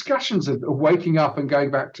been discussions of waking up and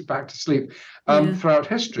going back to sleep throughout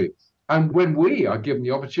history. And when we are given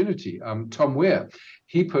the opportunity, Tom Weir,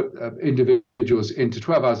 he put individuals into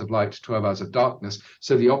 12 hours of light, 12 hours of darkness.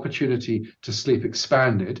 So the opportunity to sleep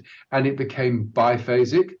expanded and it became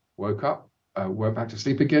biphasic, woke up, went back to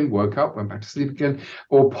sleep again, woke up, went back to sleep again,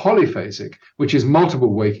 or polyphasic, which is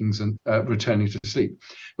multiple wakings and returning to sleep.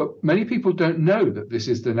 But many people don't know that this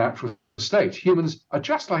is the natural state. Humans are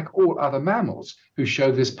just like all other mammals who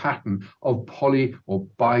show this pattern of poly or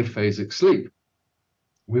biphasic sleep.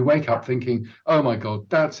 We wake up thinking, oh my God,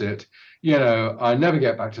 that's it. I never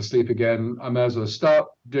get back to sleep again. I may as well start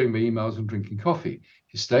doing my emails and drinking coffee.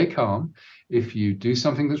 If you stay calm, if you do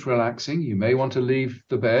something that's relaxing, you may want to leave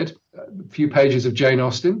the bed. A few pages of Jane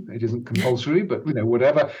Austen. It isn't compulsory, but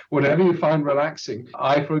whatever you find relaxing.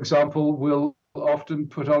 I, for example, will often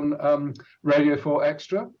put on Radio 4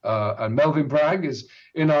 Extra, and Melvin Bragg is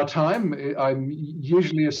in our time. I'm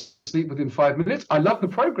usually asleep within 5 minutes. I love the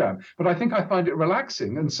program, but I think I find it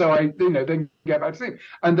relaxing, and so I then get back to sleep.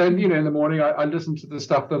 And then in the morning I listen to the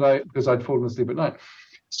stuff because I'd fallen asleep at night.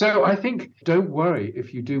 So I think don't worry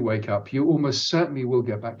if you do wake up. You almost certainly will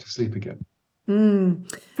get back to sleep again.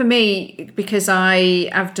 For me, because I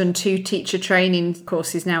have done 2 teacher training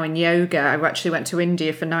courses now in yoga, I actually went to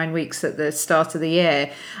India for 9 weeks at the start of the year,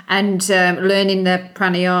 and learning the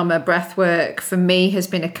pranayama breath work for me has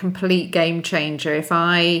been a complete game changer. If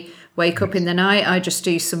I wake up in the night, I just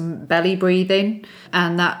do some belly breathing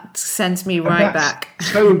and that sends me right back.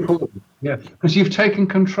 So important. Yeah, because you've taken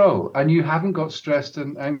control and you haven't got stressed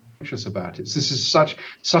and anxious about it. This is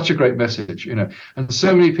such a great message, And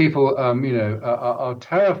so many people, are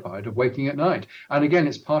terrified of waking at night. And again,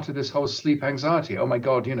 it's part of this whole sleep anxiety. Oh my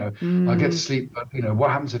God, I'll get to sleep, but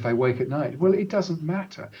what happens if I wake at night? Well, it doesn't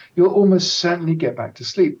matter. You'll almost certainly get back to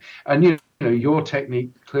sleep, and your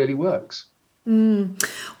technique clearly works.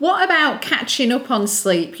 What about catching up on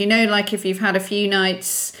sleep? Like if you've had a few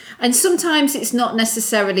nights, and sometimes it's not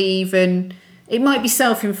necessarily even, it might be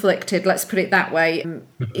self-inflicted, let's put it that way.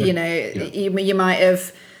 You might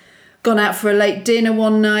have gone out for a late dinner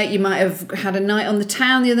one night, you might have had a night on the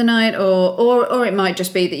town the other night, or it might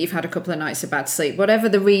just be that you've had a couple of nights of bad sleep. Whatever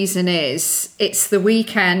the reason is, it's the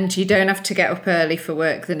weekend, you don't have to get up early for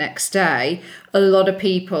work the next day. A lot of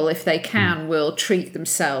people, if they can, will treat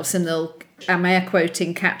themselves and they'll, I'm air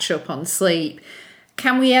quoting, catch up on sleep.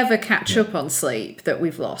 Can we ever catch up on sleep that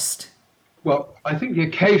we've lost? Well, I think the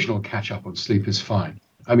occasional catch up on sleep is fine.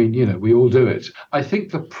 I mean, we all do it. I think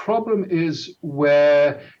the problem is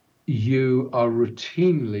where you are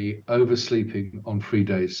routinely oversleeping on free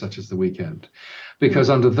days, such as the weekend. Because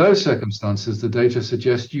under those circumstances, the data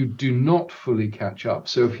suggests you do not fully catch up.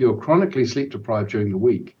 So if you're chronically sleep deprived during the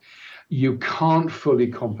week, you can't fully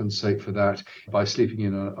compensate for that by sleeping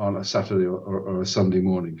in on a Saturday or a Sunday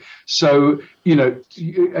morning. So,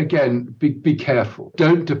 again, be careful.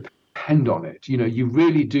 Don't depend on it. You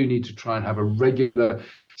really do need to try and have a regular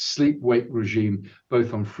sleep-wake regime,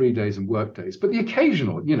 both on free days and work days. But the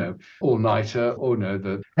occasional, all-nighter or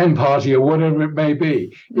the hen party or whatever it may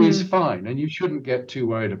be is fine, and you shouldn't get too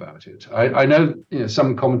worried about it. I know,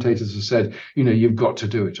 some commentators have said, you've got to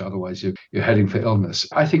do it, otherwise you're heading for illness.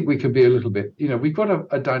 I think we can be a little bit, we've got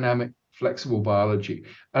a dynamic, flexible biology,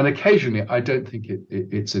 and occasionally I don't think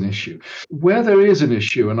it's an issue. Where there is an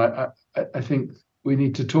issue, and I think we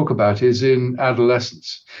need to talk about is in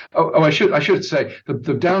adolescence. I should say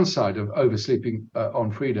the downside of oversleeping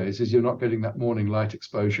on free days is you're not getting that morning light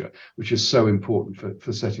exposure, which is so important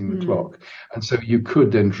for setting the clock. And so you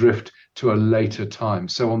could then drift to a later time.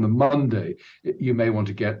 So on the Monday, you may want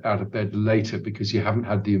to get out of bed later because you haven't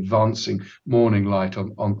had the advancing morning light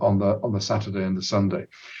on the Saturday and the Sunday.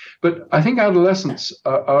 But I think adolescents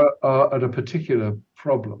are at a particular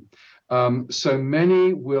problem. So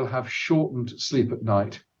many will have shortened sleep at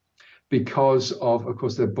night. because of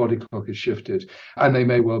course, their body clock is shifted, and they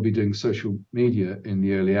may well be doing social media in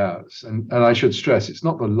the early hours. And I should stress, it's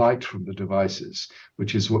not the light from the devices,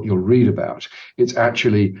 which is what you'll read about. It's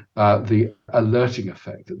actually the alerting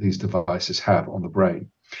effect that these devices have on the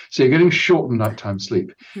brain. So you're getting shortened nighttime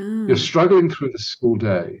sleep. You're struggling through the school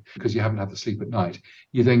day because you haven't had the sleep at night.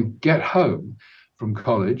 You then get home from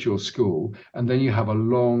college or school, and then you have a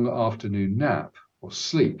long afternoon nap or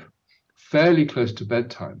sleep fairly close to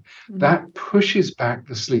bedtime. That pushes back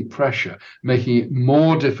the sleep pressure, making it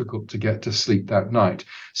more difficult to get to sleep that night.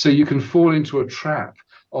 So you can fall into a trap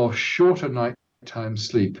of shorter nighttime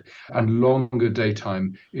sleep and longer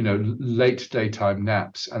daytime, late daytime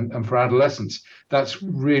naps. And for adolescents, that's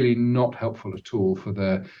really not helpful at all for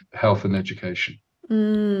their health and education.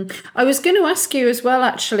 I was going to ask you as well,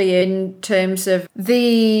 actually, in terms of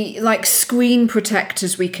the screen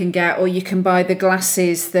protectors we can get, or you can buy the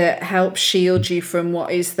glasses that help shield you from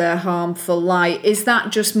what is the harmful light. Is that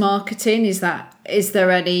just marketing? Is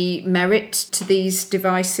there any merit to these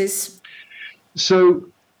devices? So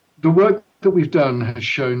the work that we've done has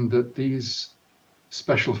shown that these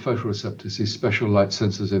special photoreceptors, these special light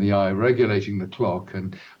sensors in the eye, regulating the clock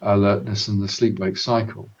and alertness and the sleep-wake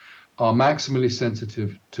cycle, are maximally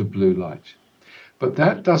sensitive to blue light. But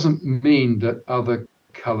that doesn't mean that other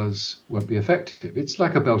colors won't be effective. It's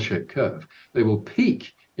like a bell-shaped curve. They will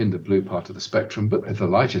peak in the blue part of the spectrum, but if the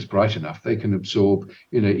light is bright enough, they can absorb,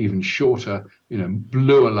 even shorter,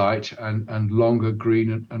 bluer light and longer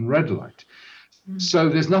green and red light. So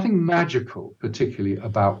there's nothing magical, particularly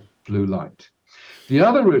about blue light. The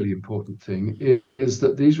other really important thing is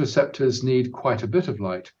that these receptors need quite a bit of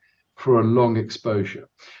light for a long exposure.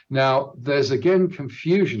 Now, there's again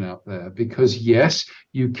confusion out there because, yes,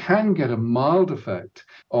 you can get a mild effect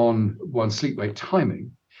on one's sleep-wake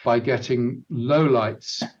timing by getting low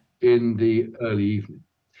lights in the early evening.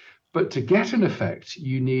 But to get an effect,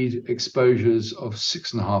 you need exposures of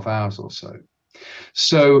 6.5 hours or so.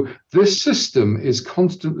 So this system is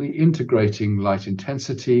constantly integrating light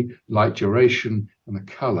intensity, light duration, and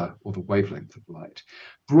the color or the wavelength of light.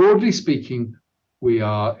 Broadly speaking, we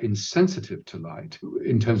are insensitive to light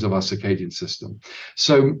in terms of our circadian system.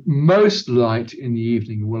 So most light in the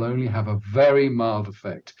evening will only have a very mild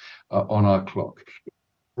effect on our clock.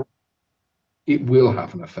 It will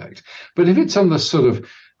have an effect. But if it's on the sort of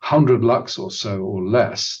 100 lux or so or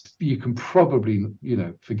less, you can probably,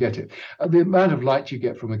 forget it. The amount of light you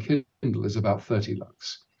get from a Kindle is about 30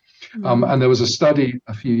 lux. And there was a study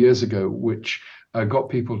a few years ago which got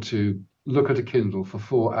people to look at a Kindle for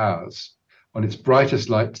 4 hours on its brightest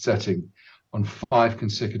light setting on 5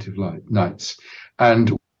 consecutive nights.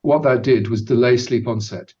 And what that did was delay sleep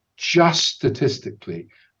onset, just statistically,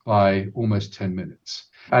 by almost 10 minutes.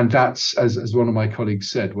 And that's, as one of my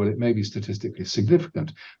colleagues said, well, it may be statistically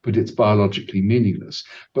significant, but it's biologically meaningless.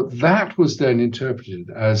 But that was then interpreted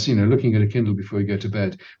as, looking at a Kindle before you go to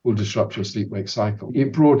bed will disrupt your sleep-wake cycle.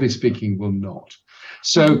 It, broadly speaking, will not.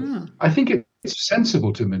 So I think it's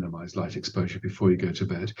sensible to minimize light exposure before you go to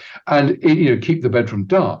bed and, keep the bedroom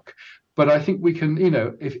dark. But I think we can,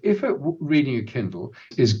 if reading a Kindle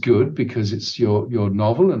is good because it's your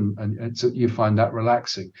novel and so you find that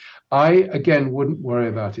relaxing, I, again, wouldn't worry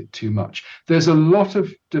about it too much. There's a lot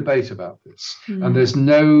of debate about this and there's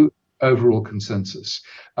no overall consensus.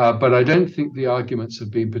 But I don't think the arguments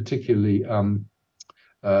have been particularly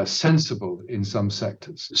sensible in some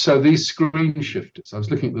sectors. So these screen shifters, I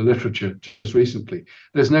was looking at the literature just recently,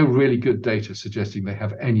 there's no really good data suggesting they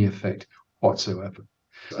have any effect whatsoever.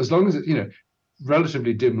 As long as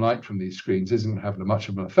relatively dim light from these screens isn't having much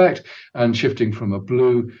of an effect, and shifting from a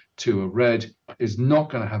blue to a red is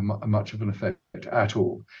not going to have much of an effect at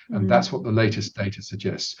all. And that's what the latest data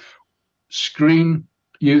suggests. Screen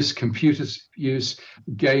use, computer use,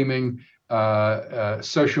 gaming,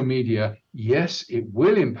 social media, yes, it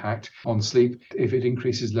will impact on sleep if it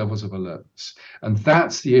increases levels of alertness. And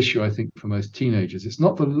that's the issue, I think, for most teenagers. It's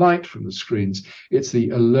not the light from the screens, it's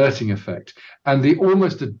the alerting effect and the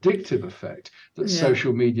almost addictive effect that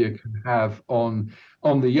social media can have on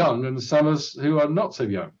the young and some who are not so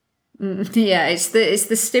young. Yeah, it's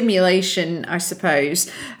the stimulation, I suppose.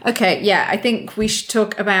 Okay, yeah, I think we should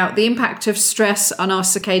talk about the impact of stress on our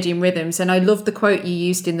circadian rhythms. And I love the quote you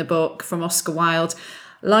used in the book from Oscar Wilde: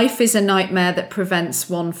 "Life is a nightmare that prevents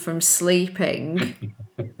one from sleeping."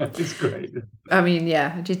 It's great. I mean,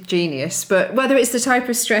 yeah, genius. But whether it's the type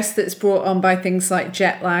of stress that's brought on by things like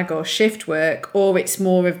jet lag or shift work, or it's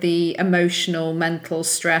more of the emotional, mental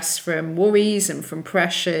stress from worries and from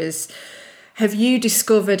pressures, have you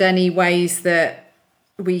discovered any ways that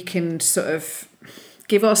we can sort of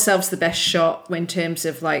give ourselves the best shot in terms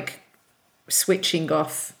of switching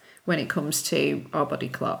off when it comes to our body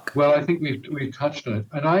clock? Well, I think we've touched on it,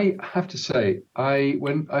 and I have to say,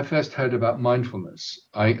 when I first heard about mindfulness,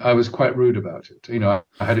 I was quite rude about it. I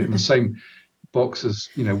had it in the same box as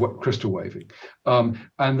what crystal waving,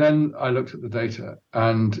 and then I looked at the data,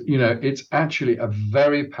 and it's actually a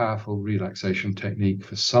very powerful relaxation technique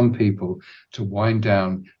for some people to wind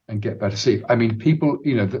down and get better sleep. I mean, people,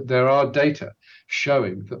 there are data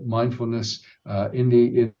showing that mindfulness in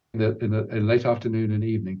the late afternoon and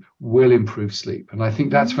evening will improve sleep. And I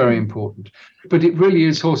think that's very important. But it really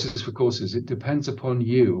is horses for courses. It depends upon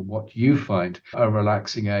you and what you find a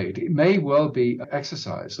relaxing aid. It may well be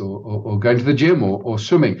exercise or going to the gym or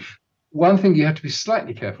swimming. One thing you have to be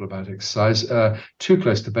slightly careful about exercise too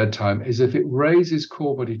close to bedtime is if it raises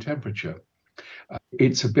core body temperature.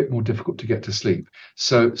 It's a bit more difficult to get to sleep.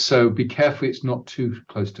 So be careful it's not too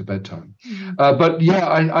close to bedtime. But yeah,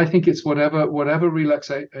 I think it's whatever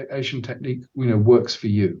relaxation technique works for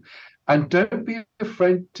you. And don't be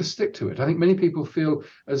afraid to stick to it. I think many people feel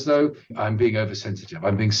as though I'm being oversensitive,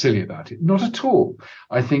 I'm being silly about it. Not at all.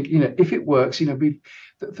 I think, if it works,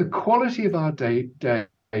 the quality of our day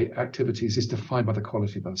activities is defined by the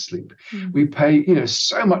quality of our sleep. We pay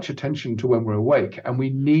so much attention to when we're awake, and we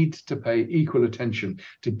need to pay equal attention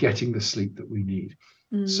to getting the sleep that we need.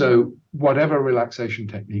 So whatever relaxation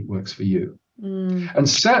technique works for you. And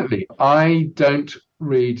certainly I don't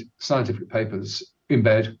read scientific papers in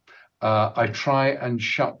bed. I try and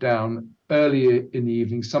shut down earlier in the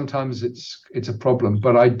evening. Sometimes it's a problem,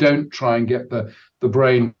 but I don't try and get the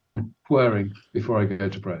brain whirring before I go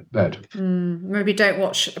to bed. Maybe don't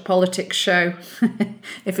watch a politics show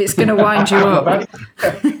if it's going to wind you up. Well,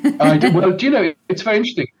 it's very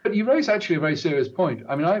interesting. But you raise actually a very serious point.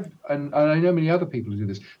 I mean, I know many other people who do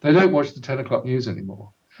this. They don't watch the 10 o'clock news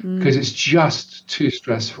anymore because it's just too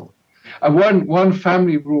stressful. And one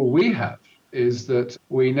family rule we have is that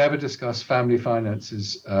we never discuss family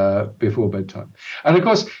finances before bedtime. And of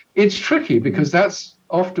course, it's tricky because that's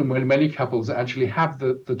often when many couples actually have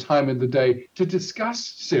the time in the day to discuss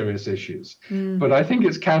serious issues. But I think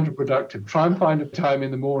it's counterproductive. Try and find a time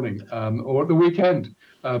in the morning or at the weekend,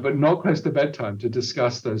 but not close to bedtime, to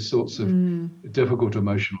discuss those sorts of difficult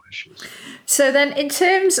emotional issues. So then, in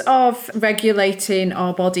terms of regulating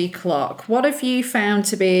our body clock, what have you found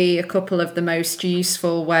to be a couple of the most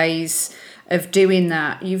useful ways of doing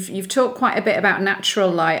that? You've talked quite a bit about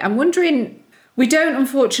natural light. I'm wondering, we don't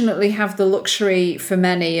unfortunately have the luxury for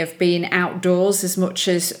many of being outdoors as much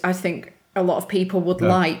as I think a lot of people would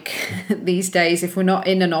like these days. If we're not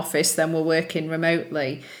in an office, then we're working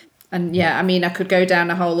remotely. And I mean, I could go down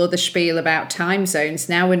a whole other spiel about time zones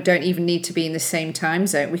now, and don't even need to be in the same time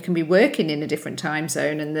zone. We can be working in a different time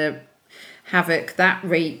zone and the havoc that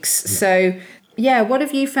wreaks. So what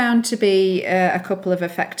have you found to be a couple of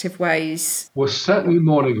effective ways? Well, certainly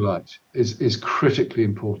morning light is critically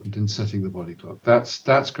important in setting the body clock.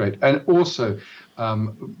 That's great. And also,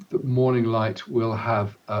 the morning light will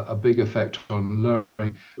have a big effect on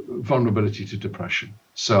lowering vulnerability to depression.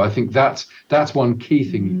 So I think that's one key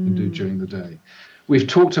thing you can do during the day. We've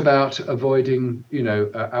talked about avoiding,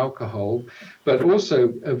 alcohol, but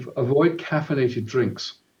also avoid caffeinated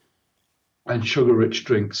drinks and sugar-rich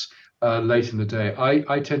drinks late in the day.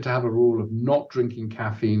 I tend to have a rule of not drinking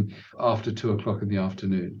caffeine after 2 o'clock in the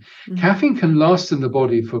afternoon. Caffeine can last in the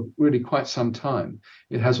body for really quite some time.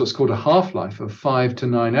 It has what's called a half-life of 5 to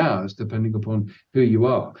 9 hours, depending upon who you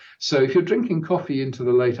are. So if you're drinking coffee into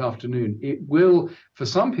the late afternoon, it will, for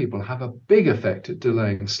some people, have a big effect at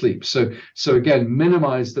delaying sleep. So again,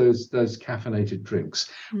 minimize those caffeinated drinks.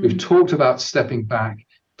 We've talked about stepping back,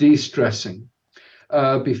 de-stressing.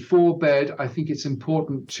 Before bed, I think it's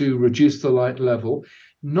important to reduce the light level,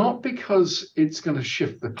 not because it's going to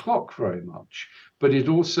shift the clock very much, but it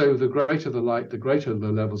also, the greater the light, the greater the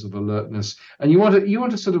levels of alertness, and you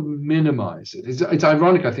want to sort of minimize it. It's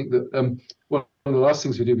ironic, I think, that one of the last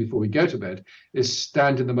things we do before we go to bed is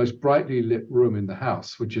stand in the most brightly lit room in the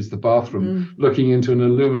house, which is the bathroom, looking into an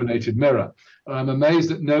illuminated mirror. And I'm amazed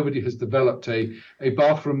that nobody has developed a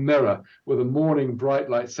bathroom mirror with a morning bright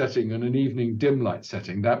light setting and an evening dim light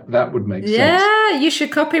setting. That would make sense. Yeah, you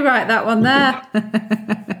should copyright that one there.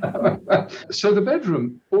 So the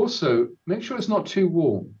bedroom, also, make sure it's not too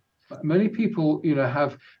warm. Many people,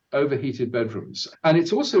 have overheated bedrooms. And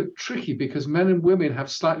it's also tricky because men and women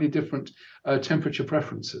have slightly different temperature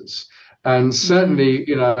preferences. And certainly,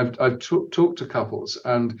 I've talked to couples,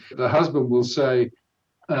 and the husband will say,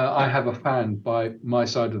 I have a fan by my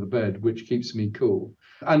side of the bed, which keeps me cool.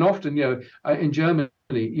 And often, in Germany,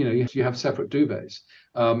 you have separate duvets,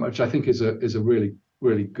 which I think is a really,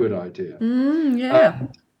 really good idea. Yeah.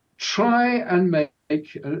 Try and make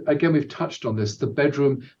again, we've touched on this, the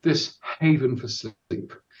bedroom, this haven for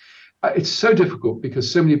sleep. It's so difficult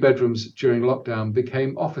because so many bedrooms during lockdown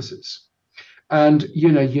became offices. And,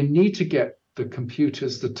 you need to get the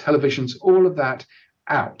computers, the televisions, all of that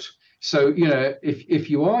out. So, if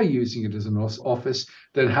you are using it as an office,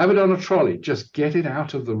 then have it on a trolley, just get it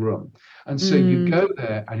out of the room. And so you go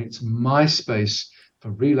there and it's my space for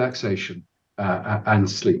relaxation and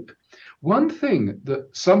sleep. One thing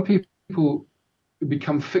that some people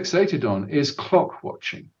become fixated on is clock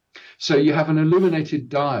watching. So you have an illuminated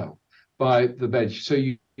dial by the bed. So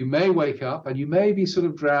you may wake up and you may be sort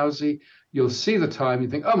of drowsy. You'll see the time, you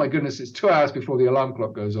think, oh my goodness, it's 2 hours before the alarm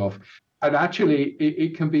clock goes off. And actually,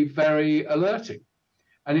 it can be very alerting.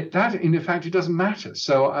 And in fact, it doesn't matter.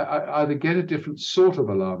 So I either get a different sort of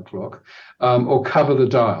alarm clock or cover the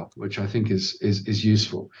dial, which I think is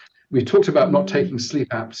useful. We talked about not taking sleep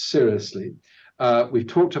apps seriously. We've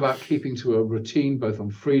talked about keeping to a routine, both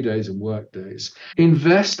on free days and work days.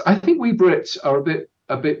 I think we Brits are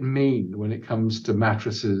a bit mean when it comes to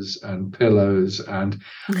mattresses and pillows, and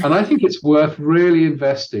I think it's worth really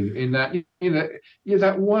investing in that,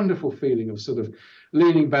 that wonderful feeling of sort of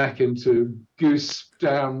leaning back into goose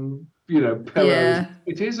down, pillows. Yeah.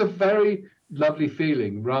 It is a very lovely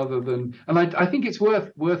feeling and I think it's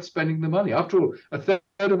worth spending the money. After all, a third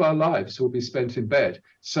of our lives will be spent in bed.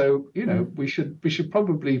 So, we should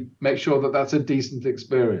probably make sure that that's a decent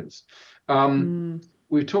experience.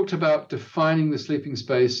 We've talked about defining the sleeping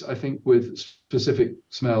space, I think, with specific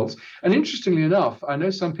smells. And interestingly enough, I know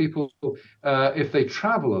some people, if they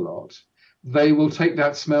travel a lot, they will take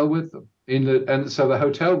that smell with them. And so the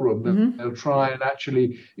hotel room, they'll try and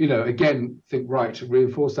actually, again, think, right, to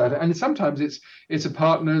reinforce that. And sometimes it's a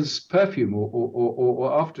partner's perfume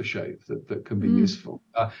or aftershave that can be useful.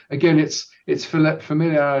 Again, it's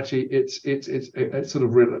familiarity. It's sort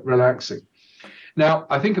of relaxing. Now,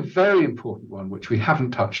 I think a very important one, which we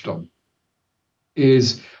haven't touched on,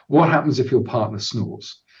 is what happens if your partner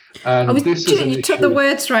snores. And you took the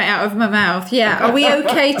words right out of my mouth. Yeah. Are we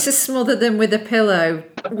okay to smother them with a pillow?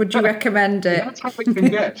 Would you recommend it? That's how it can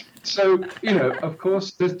get. So, of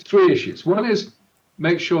course, there's 3 issues. One is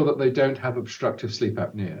make sure that they don't have obstructive sleep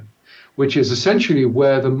apnea, which is essentially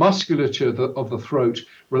where the musculature of the throat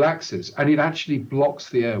relaxes and it actually blocks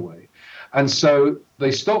the airway. And so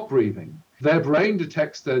they stop breathing. Their brain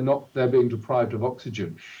detects they're being deprived of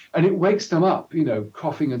oxygen, and it wakes them up,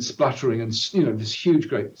 coughing and spluttering and, this huge,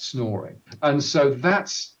 great snoring. And so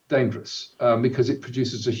that's dangerous because it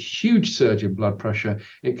produces a huge surge in blood pressure.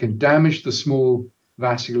 It can damage the small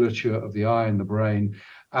vasculature of the eye and the brain,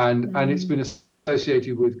 and it's been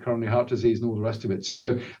associated with coronary heart disease and all the rest of it.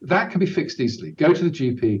 So that can be fixed easily. Go to the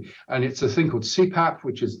GP, and it's a thing called CPAP,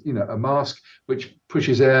 which is a mask which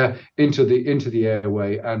pushes air into the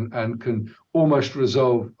airway and can almost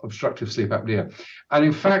resolve obstructive sleep apnea. And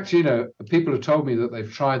in fact, people have told me that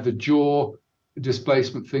they've tried the jaw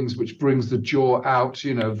displacement things, which brings the jaw out,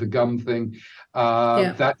 the gum thing.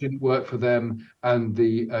 That didn't work for them, and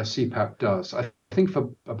the CPAP does. I think for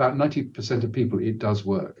about 90% of people, it does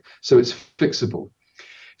work. So it's fixable.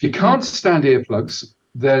 If you can't stand earplugs,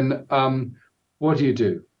 then what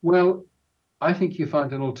do? Well, I think you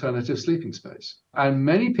find an alternative sleeping space. And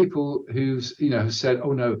many people who have said,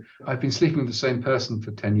 oh no, I've been sleeping with the same person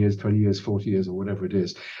for 10 years, 20 years, 40 years, or whatever it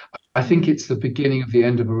is. I think it's the beginning of the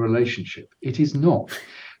end of a relationship. It is not.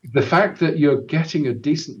 The fact that you're getting a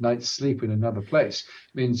decent night's sleep in another place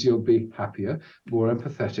means you'll be happier, more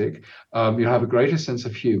empathetic, you'll have a greater sense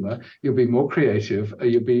of humor, you'll be more creative,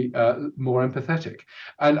 you'll be more empathetic.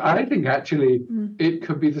 And I think actually it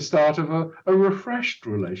could be the start of a refreshed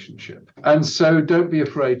relationship. And so don't be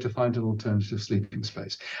afraid to find an alternative sleeping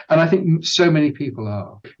space. And I think so many people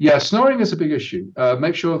are. Yeah, snoring is a big issue.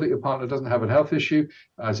 Make sure that your partner doesn't have a health issue,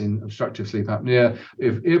 as in obstructive sleep apnea.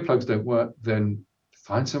 If earplugs don't work, then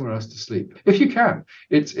find somewhere else to sleep. If you can,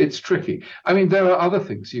 it's tricky. I mean, there are other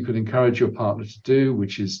things you could encourage your partner to do,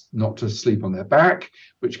 which is not to sleep on their back,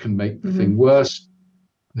 which can make the thing worse.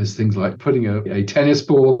 There's things like putting a tennis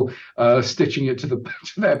ball, stitching it to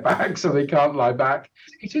their back so they can't lie back.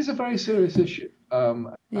 It is a very serious issue. And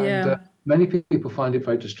many people find it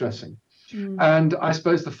very distressing. And I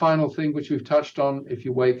suppose the final thing, which we've touched on, if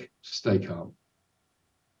you wake, stay calm.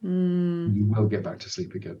 You will get back to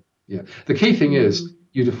sleep again. Yeah. The key thing is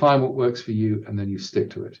you define what works for you and then you stick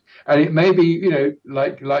to it. And it may be,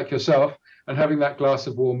 like yourself and having that glass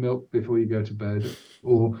of warm milk before you go to bed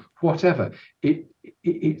or whatever.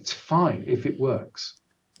 It's fine if it works.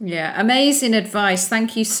 Yeah, amazing advice.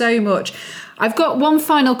 Thank you so much. I've got one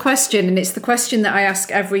final question, and it's the question that I ask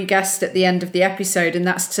every guest at the end of the episode, and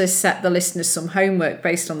that's to set the listeners some homework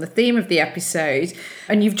based on the theme of the episode.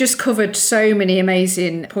 And you've just covered so many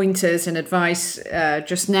amazing pointers and advice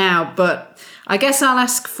just now, but I guess I'll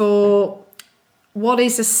ask for what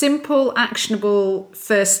is a simple, actionable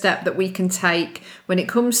first step that we can take when it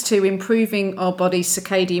comes to improving our body's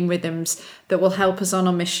circadian rhythms that will help us on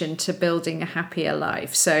our mission to building a happier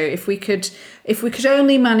life? So if we could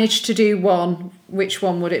only manage to do one, which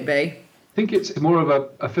one would it be? I think it's more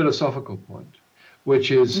of a philosophical point,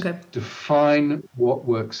 which is define what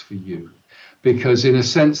works for you. Because in a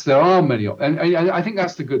sense, there are many, and I think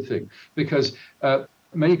that's the good thing, because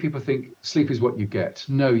many people think sleep is what you get.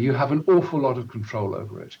 No, you have an awful lot of control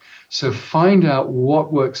over it. So find out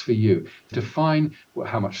what works for you. Define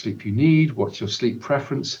how much sleep you need, what's your sleep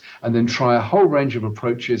preference, and then try a whole range of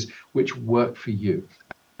approaches which work for you.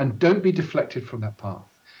 And don't be deflected from that path.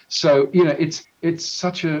 So, it's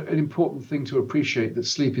such an important thing to appreciate that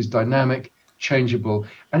sleep is dynamic, changeable,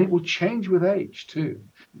 and it will change with age too.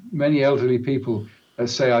 Many elderly people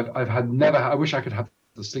say, I wish I could have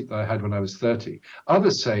the sleep that I had when I was 30.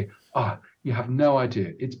 Others say, you have no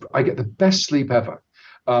idea. I get the best sleep ever.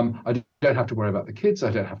 I don't have to worry about the kids.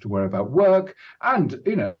 I don't have to worry about work. And,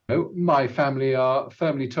 my family are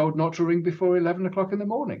firmly told not to ring before 11 o'clock in the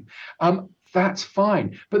morning. That's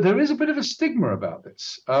fine. But there is a bit of a stigma about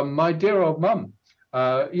this. My dear old mum,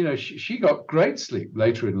 she got great sleep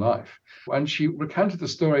later in life. And she recounted the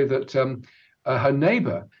story that her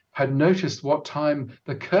neighbor had noticed what time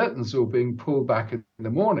the curtains were being pulled back in the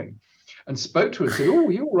morning and spoke to her and said, "Oh,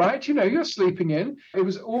 you're right, you're sleeping in." It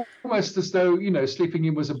was almost as though, sleeping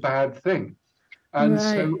in was a bad thing. And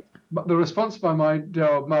so the response by my dear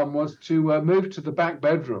old mum was to move to the back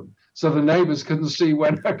bedroom so the neighbours couldn't see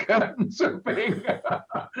when her curtains were being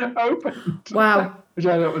opened. Wow. Which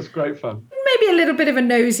I thought was great fun. Maybe a little bit of a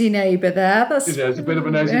nosy neighbour there. There's a bit of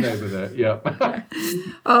a nosy neighbour there, yeah.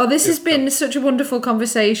 Oh, this has been such a wonderful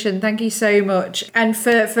conversation. Thank you so much. And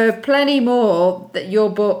for plenty more, that your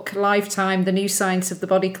book, Lifetime, The New Science of the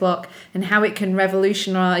Body Clock and How It Can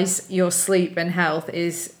Revolutionise Your Sleep and Health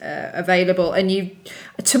is available. And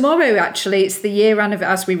tomorrow, actually, it's the year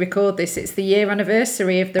as we record this, it's the year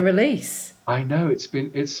anniversary of the release. I know, it's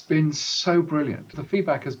been so brilliant. The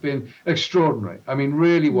feedback has been extraordinary. I mean,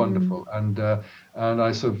 really wonderful, and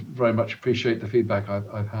I sort of very much appreciate the feedback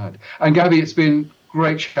I've had. And Gabby, it's been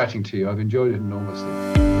great chatting to you. I've enjoyed it enormously.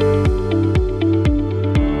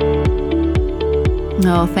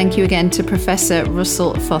 Oh, thank you again to Professor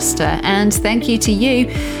Russell Foster, and thank you to you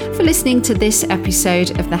for listening to this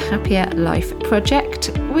episode of the Happier Life Project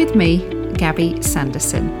with me, Gabby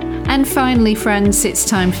Sanderson. And finally, friends, it's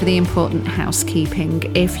time for the important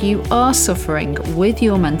housekeeping. If you are suffering with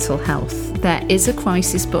your mental health, there is a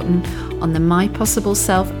crisis button on the My Possible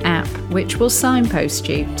Self app, which will signpost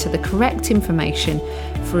you to the correct information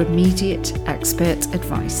for immediate expert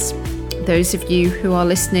advice. Those of you who are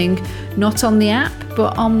listening not on the app,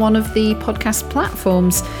 but on one of the podcast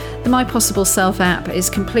platforms, the My Possible Self app is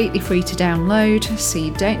completely free to download, so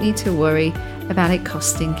you don't need to worry about it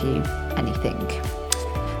costing you anything.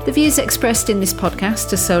 The views expressed in this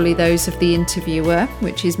podcast are solely those of the interviewer,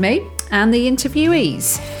 which is me, and the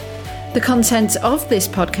interviewees. The content of this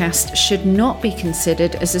podcast should not be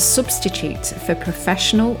considered as a substitute for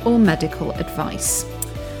professional or medical advice.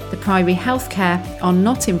 The Priory Healthcare are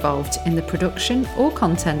not involved in the production or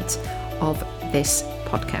content of this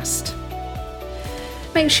podcast.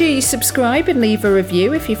 Make sure you subscribe and leave a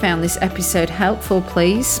review if you found this episode helpful,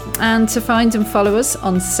 please. And to find and follow us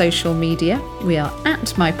on social media, we are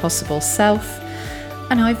at My Possible Self,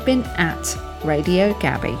 and I've been at Radio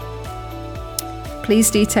Gabby.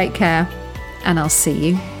 Please do take care, and I'll see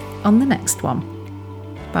you on the next one.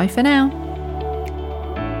 Bye for now.